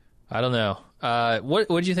 I don't know. What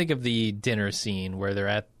did you think of the dinner scene where they're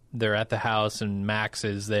at the house and Max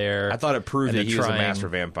is there? I thought it proved that he was a master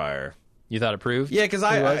vampire. You thought it proved? Yeah, because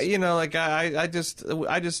I just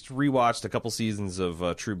rewatched a couple seasons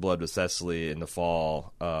of True Blood with Cecily in the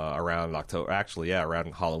fall around October. Actually,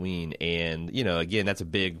 around Halloween, and again, that's a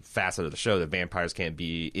big facet of the show that vampires can't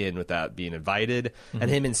be in without being invited. And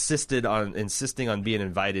him insisting on being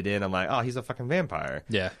invited in. I'm like, oh, he's a fucking vampire.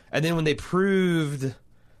 Yeah. And then when they proved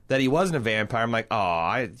that he wasn't a vampire, I'm like,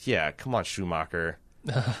 oh, come on, Schumacher.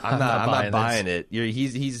 I'm not buying it.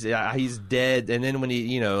 He's dead. And then when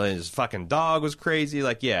his fucking dog was crazy.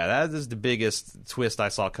 Like, that is the biggest twist I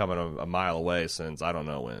saw coming a mile away since I don't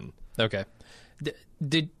know when. Okay.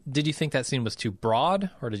 Did you think that scene was too broad,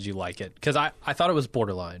 or did you like it? Because I thought it was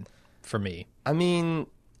borderline for me. I mean,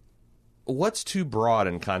 what's too broad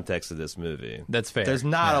in context of this movie? That's fair. There's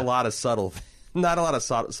not a lot of subtle Not a lot of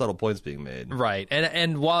subtle points being made. Right.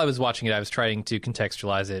 And while I was watching it, I was trying to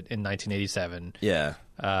contextualize it in 1987. Yeah.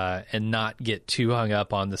 And not get too hung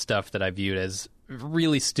up on the stuff that I viewed as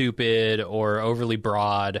really stupid or overly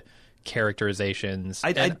broad characterizations.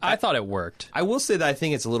 I thought it worked. I will say that I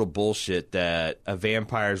think it's a little bullshit that a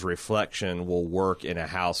vampire's reflection will work in a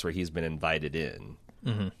house where he's been invited in.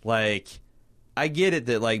 Mm-hmm. Like, I get it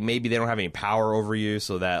that, like, maybe they don't have any power over you,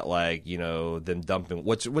 so that, like, you know, them dumping...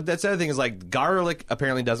 What that's the other thing is, like, garlic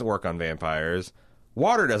apparently doesn't work on vampires.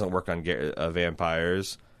 Water doesn't work on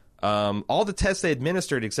vampires. All the tests they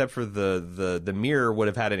administered, except for the mirror, would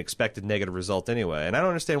have had an expected negative result anyway. And I don't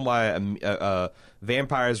understand why a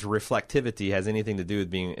vampire's reflectivity has anything to do with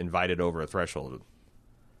being invited over a threshold.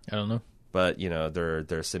 I don't know. But, you know,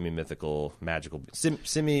 they're semi-mythical, magical,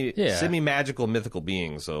 semi-magical mythical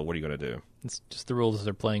beings, so what are you going to do? It's just the rules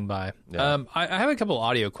they're playing by. Yeah. I have a couple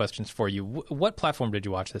audio questions for you. What platform did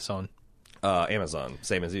you watch this on? Amazon,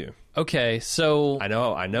 same as you. Okay, so... I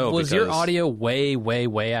know. Was your audio way, way,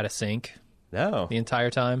 way out of sync No. the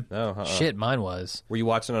entire time? No. Shit, mine was. Were you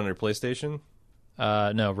watching it on your PlayStation?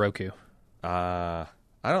 No, Roku.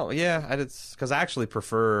 I don't. Yeah, because I actually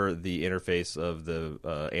prefer the interface of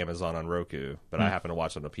the Amazon on Roku, but I happen to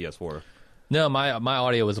watch it on the PS4. No, my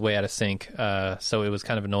audio was way out of sync, so it was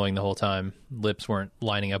kind of annoying the whole time. Lips weren't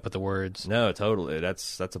lining up with the words. No, totally.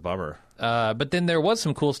 That's a bummer. But then there was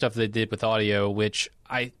some cool stuff they did with audio, which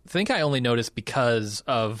I think I only noticed because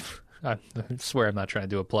of... I swear I'm not trying to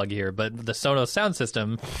do a plug here, but the Sonos sound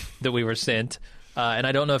system that we were sent, and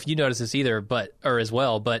I don't know if you noticed this either, or as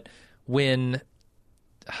well, but when...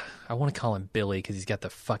 I want to call him Billy because he's got the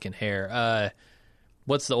fucking hair.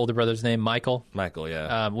 What's the older brother's name? Michael? Michael,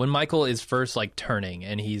 yeah. When Michael is first, like, turning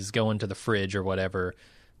and he's going to the fridge or whatever,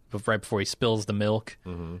 right before he spills the milk,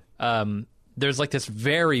 there's, like, this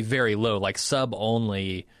very, very low, like,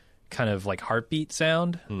 sub-only kind of, like, heartbeat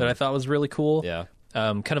sound that I thought was really cool. Yeah.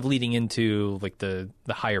 Kind of leading into, like, the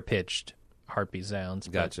higher-pitched heartbeat sounds.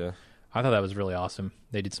 Gotcha. But I thought that was really awesome.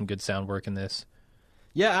 They did some good sound work in this.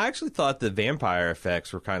 Yeah, I actually thought the vampire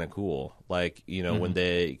effects were kind of cool. Like, you know, when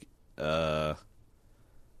they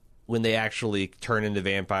actually turn into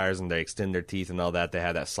vampires and they extend their teeth and all that, they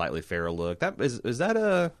had that slightly feral look. That is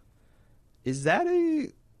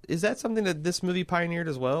that something that this movie pioneered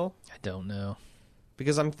as well? I don't know.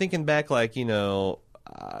 Because I'm thinking back, like, you know,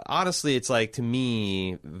 honestly, it's like, to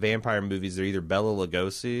me, vampire movies are either Bela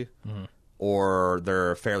Lugosi or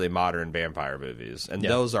they're fairly modern vampire movies. And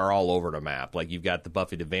those are all over the map. Like, you've got the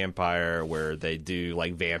Buffy the Vampire where they do,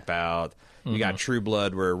 like, vamp out. You got True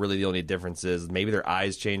Blood where really the only difference is maybe their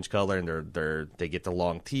eyes change color and they get the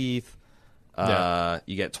long teeth.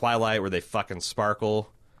 You get Twilight where they fucking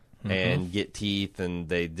sparkle and get teeth, and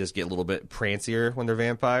they just get a little bit prancier when they're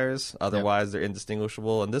vampires. Otherwise, they're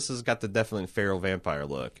indistinguishable. And this has got the definitely feral vampire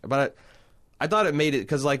look. But I thought it made it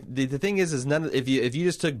because, like, the thing is if you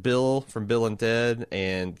just took Bill from Bill and Ted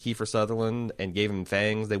and Kiefer Sutherland and gave him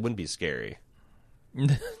fangs, they wouldn't be scary.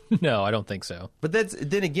 No, I don't think so. But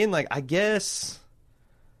then again, like, I guess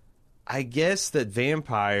that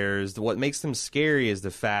vampires, what makes them scary is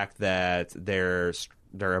the fact that they're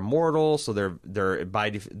immortal, so they're by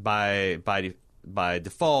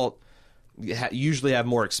default usually have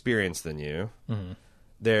more experience than you.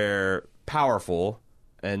 They're powerful,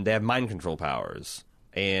 and they have mind control powers.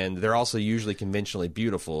 And they're also usually conventionally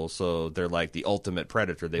beautiful, so they're like the ultimate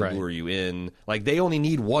predator. They lure you in. Like, they only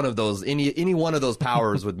need one of those. Any one of those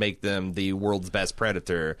powers would make them the world's best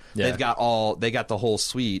predator. Yeah. They got the whole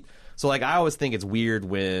suite. So, like, I always think it's weird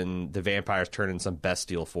when the vampires turn in some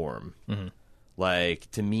bestial form.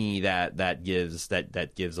 Like, to me, that gives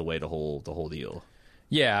away the whole deal.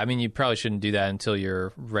 Yeah, I mean, you probably shouldn't do that until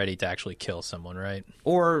you're ready to actually kill someone, right?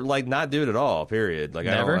 Or, like, not do it at all, period. Like,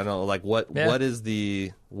 Never? I don't like what is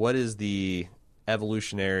the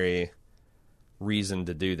evolutionary reason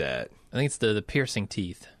to do that? I think it's the piercing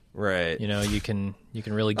teeth. Right. You know, you can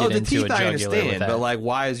really get the into teeth a jugular I understand, with that. but, like,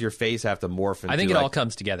 why does your face have to morph into... I think it all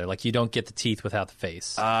comes together. Like, you don't get the teeth without the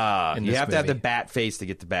face. You have to have the bat face to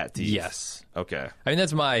get the bat teeth. Yes. Okay. I mean,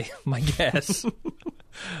 that's my guess.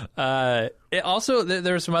 It also,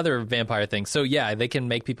 there are some other vampire things. So, yeah, they can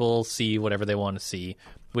make people see whatever they want to see,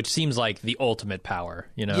 which seems like the ultimate power,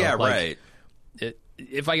 you know? Yeah, like, right.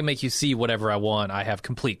 If I can make you see whatever I want, I have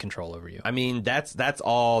complete control over you. I mean, that's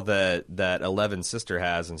all that Eleven's sister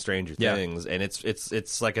has in Stranger Things, and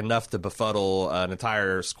it's like enough to befuddle an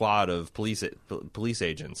entire squad of police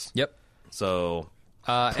agents. Yep. So,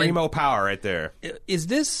 primo power right there. Is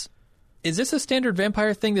this a standard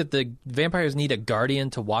vampire thing that the vampires need a guardian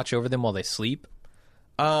to watch over them while they sleep?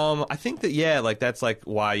 I think that like that's like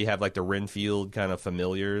why you have like the Renfield kind of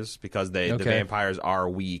familiars, because the vampires are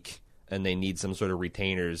weak and they need some sort of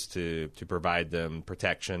retainers to provide them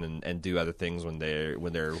protection and do other things when they're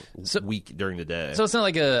weak during the day. So it's not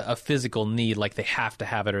like a physical need, like they have to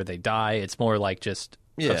have it or they die. It's more like just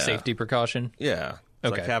a safety precaution. Yeah,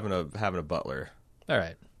 it's like having a butler. All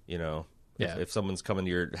right, you know. Yeah. If someone's coming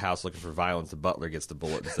to your house looking for violence, the butler gets the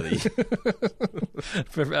bullet instead of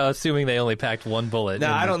you. Assuming they only packed one bullet.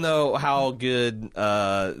 Now I don't know how good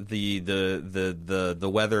the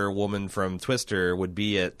weather woman from Twister would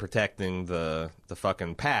be at protecting the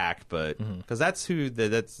fucking pack, but because that's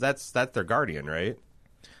their guardian, right?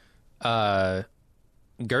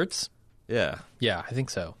 Gertz? Yeah, I think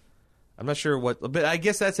so. I'm not sure but I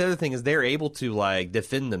guess that's the other thing is they're able to like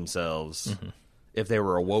defend themselves. If they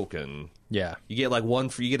were awoken, yeah, you get like one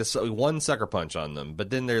sucker punch on them, but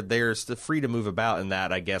then they're free to move about in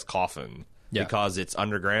that, I guess, coffin because it's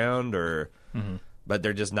underground, but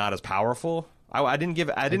they're just not as powerful. I didn't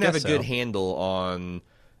have a good handle on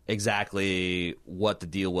exactly what the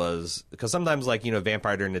deal was, because sometimes like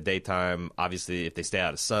vampire during the daytime, obviously if they stay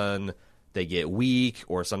out of sun, they get weak,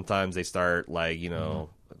 or sometimes they start like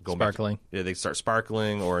sparkling. They start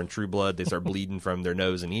sparkling, or in True Blood, they start bleeding from their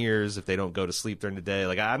nose and ears if they don't go to sleep during the day.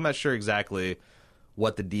 Like I'm not sure exactly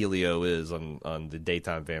what the dealio is on the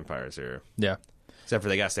daytime vampires here. Yeah, except for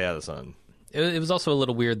they got to stay out of the sun. It was also a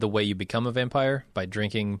little weird the way you become a vampire by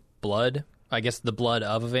drinking blood. I guess the blood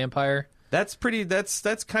of a vampire. That's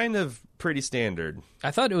kind of pretty standard.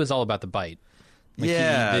 I thought it was all about the bite. Like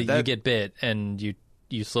you get bit and you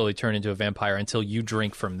slowly turn into a vampire until you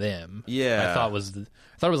drink from them. Yeah, I thought it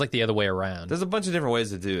was like the other way around. There's a bunch of different ways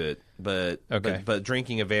to do it, but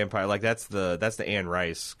drinking a vampire, like that's the Anne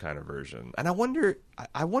Rice kind of version. And I wonder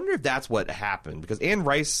if that's what happened, because Anne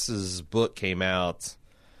Rice's book came out.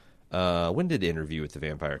 When did Interview with the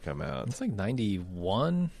Vampire come out? It's like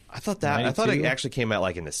 91. I thought it actually came out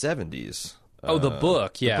like in the 70s. Oh, the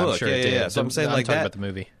book, yeah, I'm sure it did. Yeah. So I'm saying like talking that about the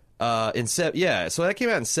movie. So that came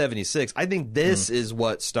out in 76. I think this is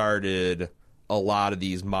what started a lot of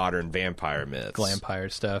these modern vampire myths. Glampire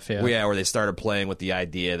stuff, yeah. Where they started playing with the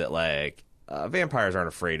idea that like vampires aren't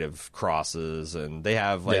afraid of crosses, and they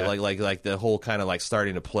have like the whole kind of like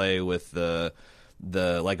starting to play with the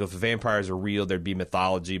like if vampires are real, there'd be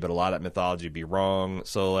mythology, but a lot of that mythology would be wrong.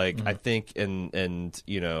 So like I think and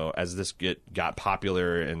as this got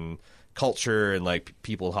popular and culture and like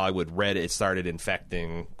people in Hollywood read it started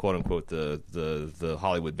infecting quote unquote the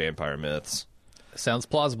Hollywood vampire myths. Sounds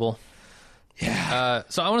plausible. Yeah.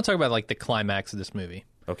 So I want to talk about like the climax of this movie.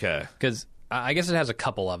 Okay. Because I guess it has a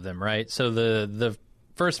couple of them, right? So the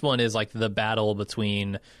first one is like the battle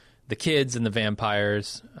between the kids and the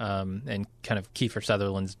vampires, and kind of Kiefer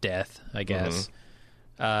Sutherland's death, I guess.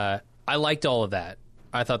 I liked all of that.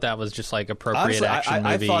 I thought that was just like appropriate. Honestly, action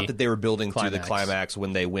movie. I thought that they were building to the climax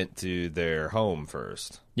when they went to their home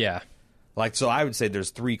first. Yeah. Like, so I would say there's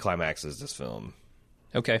 3 climaxes this film.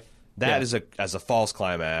 Okay. That is as a false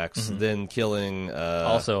climax, then killing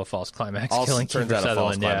also a false climax. Also killing turns Kiefer out a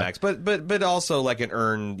false Sutherland, climax, but also like an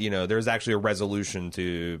earned. There's actually a resolution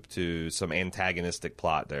to some antagonistic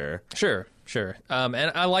plot there. Sure.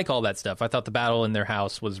 And I like all that stuff. I thought the battle in their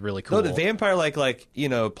house was really cool. No, the vampire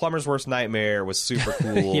Plumber's Worst Nightmare was super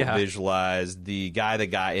cool. Visualized. The guy that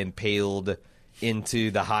got impaled into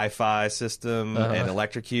the hi-fi system and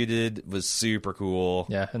electrocuted was super cool.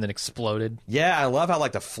 Yeah, and then exploded. Yeah, I love how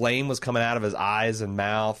like the flame was coming out of his eyes and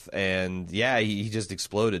mouth, and he just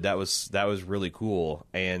exploded. That was really cool,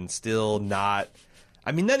 and still not.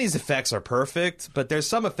 I mean, none of these effects are perfect, but there's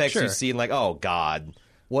some effects you see and like, oh god,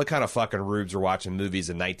 what kind of fucking rubes were watching movies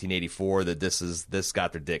in 1984 that this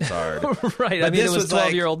got their dicks hard? Right. But I mean, it was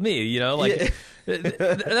 12-year-old like, me, like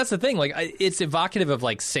that's the thing. Like, it's evocative of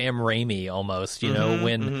like Sam Raimi almost,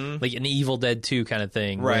 when like an Evil Dead 2 kind of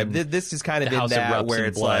thing. Right. This is kind of in that where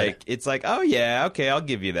it's like, oh yeah, okay, I'll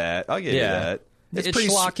give you that. I'll give you that. It's pretty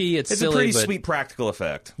schlocky. It's silly, a pretty sweet practical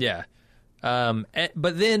effect. Yeah.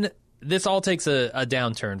 But then this all takes a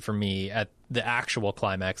downturn for me at the actual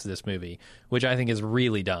climax of this movie, which I think is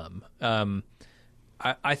really dumb.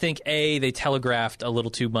 I think they telegraphed a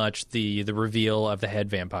little too much the reveal of the head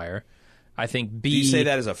vampire. I think B. Do you say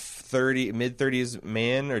that as a mid-30s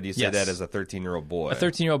man, or do you say that as a 13-year-old boy? A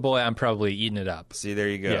 13-year-old boy, I'm probably eating it up. See, there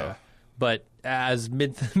you go. Yeah. But as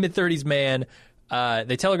mid-30s man,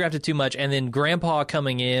 they telegraphed it too much, and then Grandpa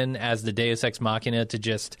coming in as the Deus Ex Machina to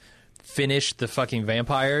just finish the fucking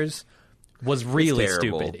vampires was really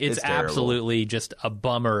terrible. stupid. It's terrible. absolutely just a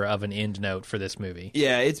bummer of an end note for this movie.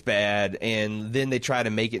 Yeah, it's bad. And then they try to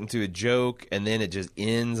make it into a joke, and then it just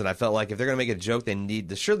ends. And I felt like if they're going to make a joke, they need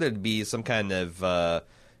to sure there'd be some kind of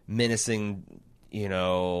menacing,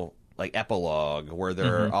 like epilogue where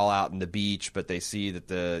they're all out on the beach, but they see that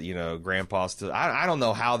the grandpa's still. I don't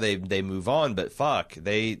know how they move on, but fuck,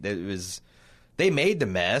 they made the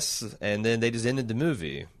mess, and then they just ended the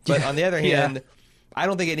movie. But on the other hand. I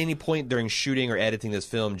don't think at any point during shooting or editing this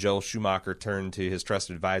film, Joel Schumacher turned to his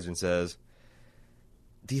trusted advisor and says,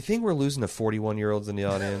 "Do you think we're losing to 41-year-olds in the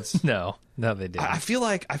audience?" No, they didn't. I feel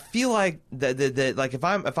like that like if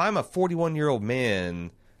I'm a 41-year-old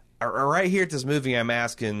man, or right here at this movie, I'm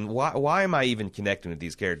asking why am I even connecting with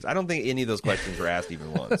these characters? I don't think any of those questions were asked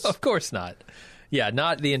even once. Of course not. Yeah,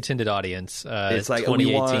 not the intended audience. It's like we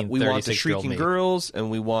want the shrieking me. girls, and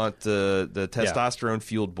we want the testosterone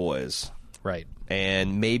fueled boys. Right.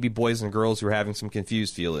 And maybe boys and girls who are having some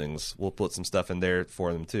confused feelings, we'll put some stuff in there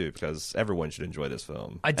for them too, because everyone should enjoy this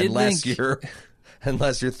film. Unless you're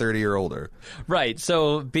 30 or older. Right.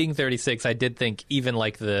 So being 36, I did think even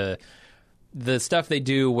like the stuff they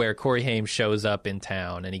do where Corey Haim shows up in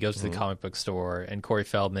town and he goes to the comic book store and Corey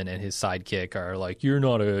Feldman and his sidekick are like, you're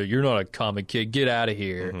not a comic kid, get out of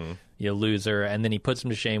here, you loser. And then he puts him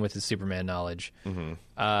to shame with his Superman knowledge.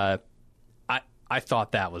 I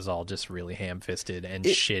thought that was all just really ham-fisted and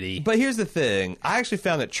shitty. But here's the thing. I actually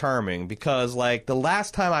found it charming because, like, the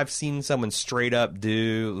last time I've seen someone straight up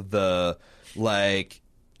do the, like,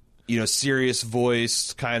 serious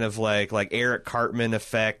voice kind of like Eric Cartman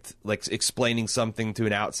effect, like explaining something to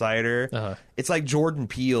an outsider. It's like Jordan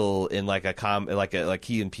Peele in like a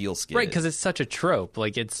Key and Peele skit. Right, because it's such a trope.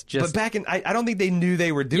 Like, it's just... But back in... I don't think they knew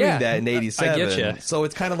they were doing that in 87. I get you. So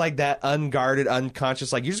it's kind of like that unguarded,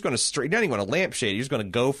 unconscious, like, you're just going to straight... You're not even going to lampshade. You're just going to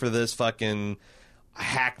go for this fucking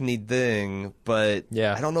hackneyed thing. But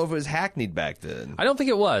I don't know if it was hackneyed back then. I don't think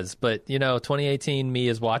it was. But, 2018 me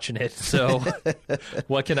is watching it. So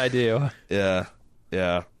what can I do? Yeah.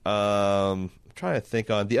 I'm trying to think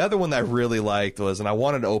on... The other one that I really liked was, and I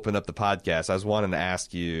wanted to open up the podcast, I was wanting to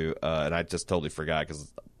ask you, and I just totally forgot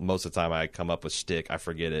because most of the time I come up with shtick, I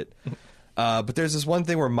forget it. But there's this one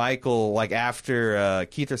thing where Michael, like after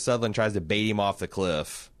Kiefer Sutherland tries to bait him off the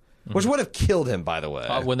cliff, which would have killed him, by the way.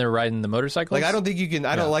 When they're riding the motorcycles? Like, I don't think you can...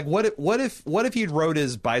 I don't like... What if he'd rode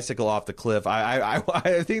his bicycle off the cliff? I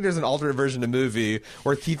think there's an alternate version of the movie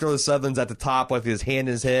where Kiefer Sutherland's at the top with his hand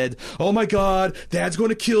in his head. Oh my God, Dad's going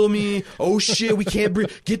to kill me. Oh shit, we can't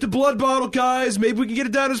breathe. Get the blood bottle, guys. Maybe we can get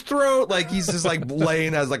it down his throat. Like, he's just like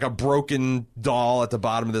laying as like a broken doll at the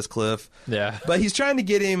bottom of this cliff. Yeah. But he's trying to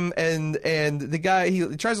get him, and the guy, he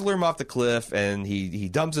tries to lure him off the cliff, and he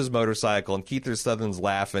dumps his motorcycle, and Kiefer Sutherland's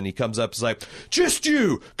laughing. He comes up, he's like, "Just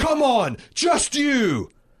you! Come on! Just you!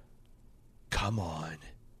 Come on!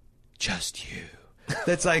 Just you!"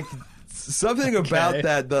 That's like something about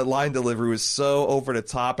that. The line delivery was so over the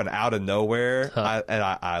top and out of nowhere.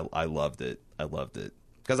 I loved it. I loved it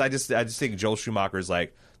because I just think Joel Schumacher is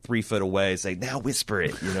like 3 foot away. It's like, now whisper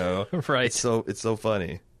it, Right. It's so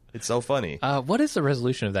funny. It's so funny. What is the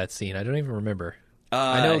resolution of that scene? I don't even remember.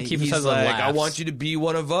 I know Kiefer he's Sutherland like, laughs. "I want you to be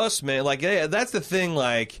one of us, man." Like, yeah, that's the thing.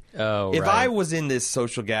 Like, if right. I was in this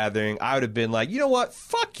social gathering, I would have been like, "You know what?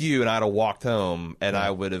 Fuck you," and I'd have walked home, and I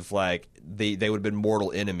would have like they would have been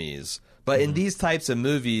mortal enemies. But in these types of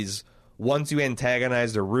movies, once you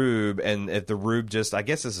antagonize the Rube, and if the Rube just, I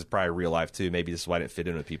guess this is probably real life too. Maybe this is why I didn't fit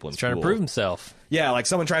in with people in school. Trying to prove himself. Yeah, like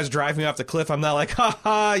someone tries to drive me off the cliff, I'm not like, "Ha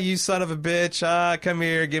ha, you son of a bitch! Come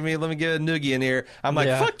here, let me get a noogie in here." I'm like,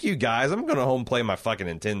 "Fuck you guys! I'm going to home and play my fucking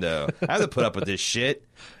Nintendo. I have to put up with this shit.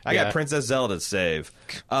 I got Princess Zelda to save."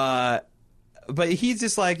 But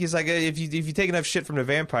he's like, if you take enough shit from the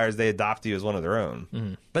vampires, they adopt you as one of their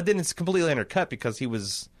own. But then it's completely undercut because he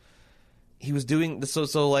was doing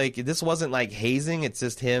so like, this wasn't like hazing. It's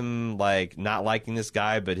just him like not liking this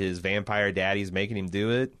guy, but his vampire daddy's making him do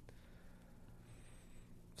it.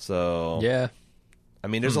 So yeah, I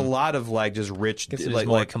mean, there's a lot of like just rich,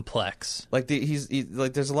 more complex. Like he's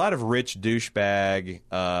like, there's a lot of rich douchebag,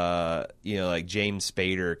 like James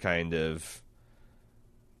Spader kind of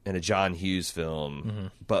in a John Hughes film,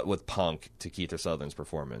 but with punk to Kiefer Sutherland's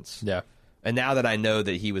performance. Yeah. And now that I know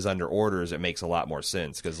that he was under orders, it makes a lot more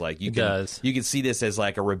sense because, like, you can see this as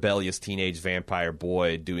like a rebellious teenage vampire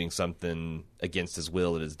boy doing something against his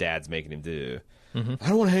will that his dad's making him do. I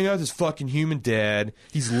don't want to hang out with this fucking human dad.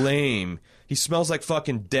 He's lame. He smells like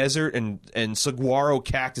fucking desert and saguaro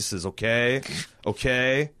cactuses. Okay.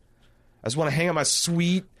 I just want to hang out my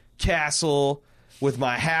sweet castle with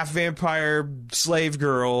my half vampire slave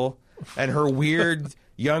girl and her weird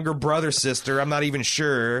younger brother sister. I'm not even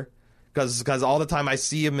sure. because all the time I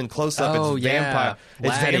see him in close up, Oh, it's yeah.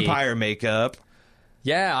 Laddie. vampire makeup.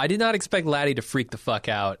 Yeah, I did not expect Laddie to freak the fuck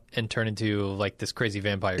out and turn into like this crazy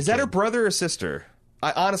vampire. Is that kid. her brother or sister?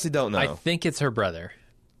 I honestly don't know. I think it's her brother.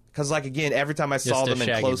 Because, like, again, every time I saw Just a them in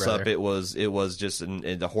shaggy close brother. up, it was just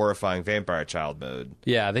in the horrifying vampire child mode.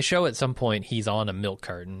 Yeah, they show at some point he's on a milk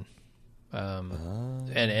carton, and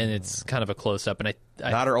it's kind of a close up. And I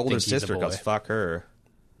Not her older think he's a sister, boy. because fuck her.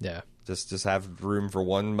 Yeah, Just have room for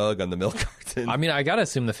one mug on the milk carton. I mean, I gotta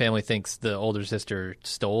assume the family thinks the older sister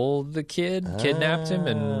stole the kid, kidnapped him,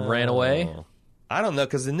 and ran away. I don't know,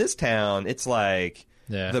 because in this town, it's like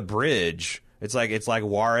Yeah. the bridge. It's like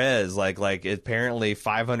Juarez. Like apparently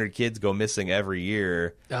 500 kids go missing every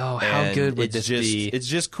year. Oh, how and good would it's this just, be? It's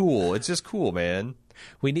just cool. It's just cool, man.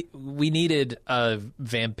 We needed a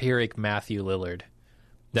vampiric Matthew Lillard.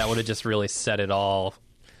 That would have just really set it all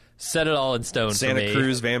in stone for Santa me.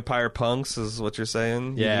 Cruz vampire punks is what you're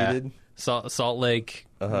saying. You Yeah, needed? Salt Lake,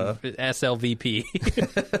 SLVP.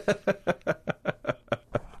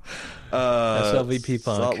 SLVP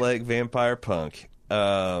punk. Salt Lake vampire punk.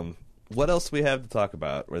 What else do we have to talk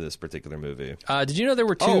about for this particular movie? Did you know there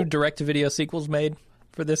were two Oh. direct-to-video sequels made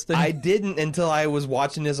for this thing? I didn't until I was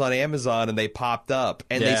watching this on Amazon and they popped up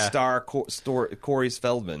and they Yeah. star Corey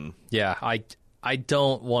Feldman. Yeah, I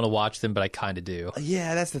don't want to watch them, but I kind of do.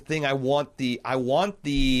 Yeah, that's the thing. I want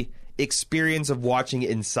the experience of watching it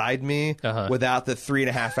inside me without the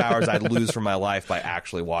 3.5 hours I'd lose from my life by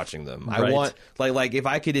actually watching them. I Right. want like if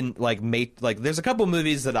I could make there's a couple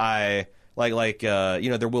movies that I like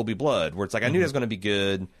There Will Be Blood, where it's like I knew it was going to be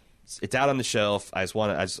good. It's out on the shelf. I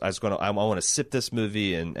want to sip this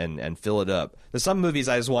movie and fill it up. There's some movies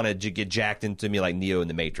I just want to get jacked into me, like Neo in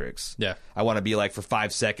the Matrix. Yeah. I want to be like for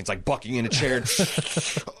 5 seconds, like bucking in a chair.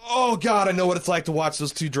 Oh God, I know what it's like to watch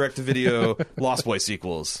those two direct-to-video Lost Boy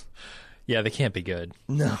sequels. Yeah, they can't be good.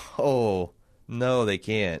 No, they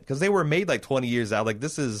can't, because they were made like 20 years out. Like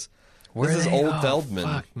this is old Feldman.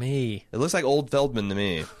 Fuck me. It looks like old Feldman to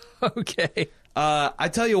me. Okay. I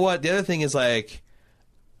tell you what, the other thing is like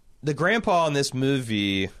the grandpa in this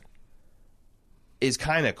movie is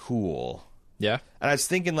kind of cool. Yeah. And I was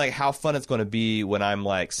thinking like how fun it's going to be when I'm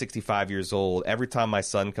like 65 years old. Every time my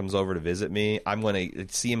son comes over to visit me, I'm going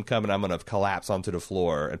to see him come and I'm going to collapse onto the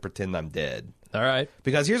floor and pretend I'm dead. All right.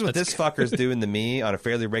 Because here's what this fucker's doing to me on a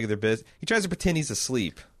fairly regular basis. He tries to pretend he's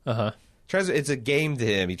asleep. It's a game to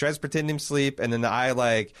him. He tries to pretend he's asleep, and then all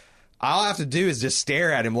I have to do is just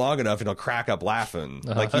stare at him long enough, and he'll crack up laughing.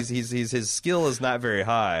 Like his skill is not very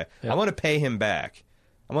high. I want to pay him back.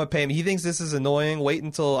 I'm going to pay him. He thinks this is annoying. Wait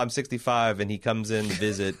until I'm 65 and he comes in to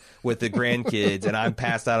visit with the grandkids and I'm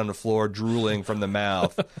passed out on the floor drooling from the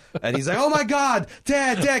mouth. And he's like, "Oh my God,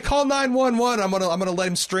 Dad, call 911. I'm going to let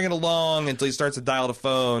him string it along until he starts to dial the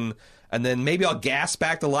phone. And then maybe I'll gasp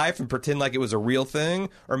back to life and pretend like it was a real thing.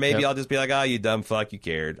 Or maybe I'll just be like, oh, you dumb fuck, you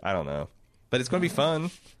cared. I don't know. But it's going to be fun.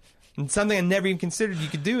 And something I never even considered you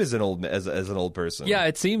could do as an old person. Yeah,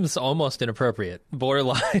 it seems almost inappropriate.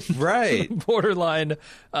 Borderline. Right. Borderline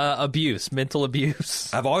abuse, mental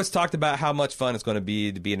abuse. I've always talked about how much fun it's going to be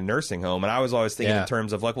in a nursing home, and I was always thinking in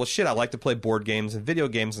terms of like, well, shit, I like to play board games and video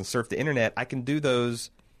games and surf the internet. I can do those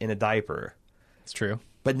in a diaper. It's true.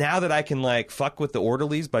 But now that I can like fuck with the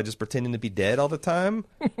orderlies by just pretending to be dead all the time,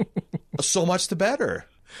 so much the better.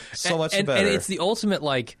 So much the better. And it's the ultimate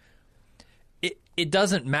like. It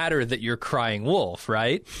doesn't matter that you're crying wolf,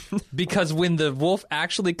 right? Because when the wolf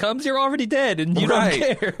actually comes, you're already dead, and you don't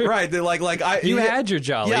care. Right? They're like you had your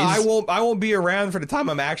jollies. Yeah, I won't be around for the time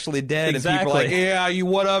I'm actually dead. Exactly. And people are like, yeah, you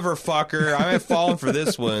whatever, fucker. I ain't falling for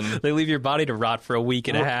this one. They leave your body to rot for a week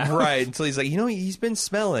and a half. Right, until he's like, he's been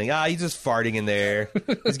smelling. He's just farting in there.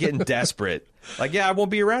 He's getting desperate. Like, yeah, I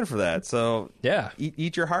won't be around for that. So Yeah.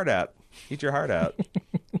 eat your heart out. Eat your heart out.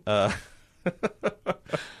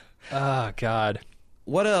 Oh God.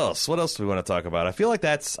 What else? What else do we want to talk about? I think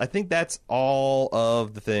that's all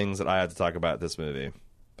of the things that I have to talk about this movie.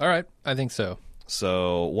 All right, I think so.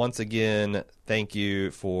 So once again, thank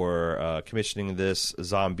you for commissioning this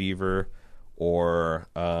Zombeaver, or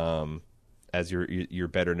as your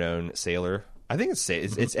better known Sailor. I think it's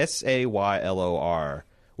Saylor,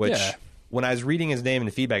 which when I was reading his name in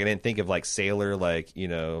the feedback, I didn't think of like sailor, like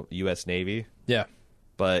U.S. Navy. Yeah.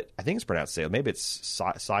 But I think it's pronounced Sailor. Maybe it's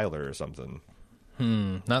Siler or something.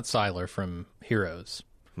 Not Siler from Heroes.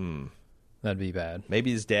 That'd be bad.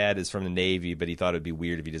 Maybe his dad is from the Navy, but he thought it'd be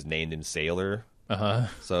weird if he just named him Sailor.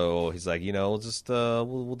 So he's like, we'll just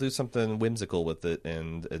we'll do something whimsical with it,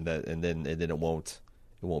 and then it won't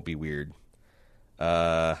be weird.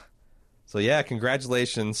 So yeah,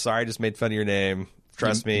 congratulations. Sorry, I just made fun of your name.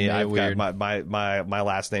 Trust me, I've got my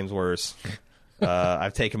last name's worse.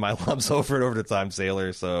 I've taken my lumps over to Time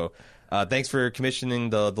Sailor. So thanks for commissioning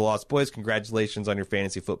the Lost Boys. Congratulations on your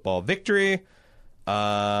fantasy football victory.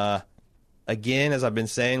 Again, as I've been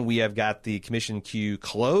saying, we have got the commission queue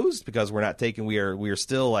closed because we're not taking. We are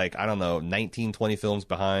still 19, 20 films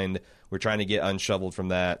behind. We're trying to get unshoveled from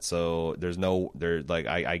that. So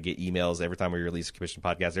I get emails every time we release a commission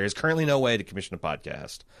podcast. There is currently no way to commission a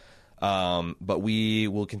podcast. But we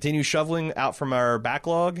will continue shoveling out from our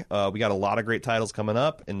backlog. We got a lot of great titles coming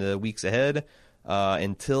up in the weeks ahead.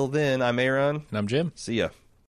 Until then, I'm Aaron. And I'm Jim. See ya.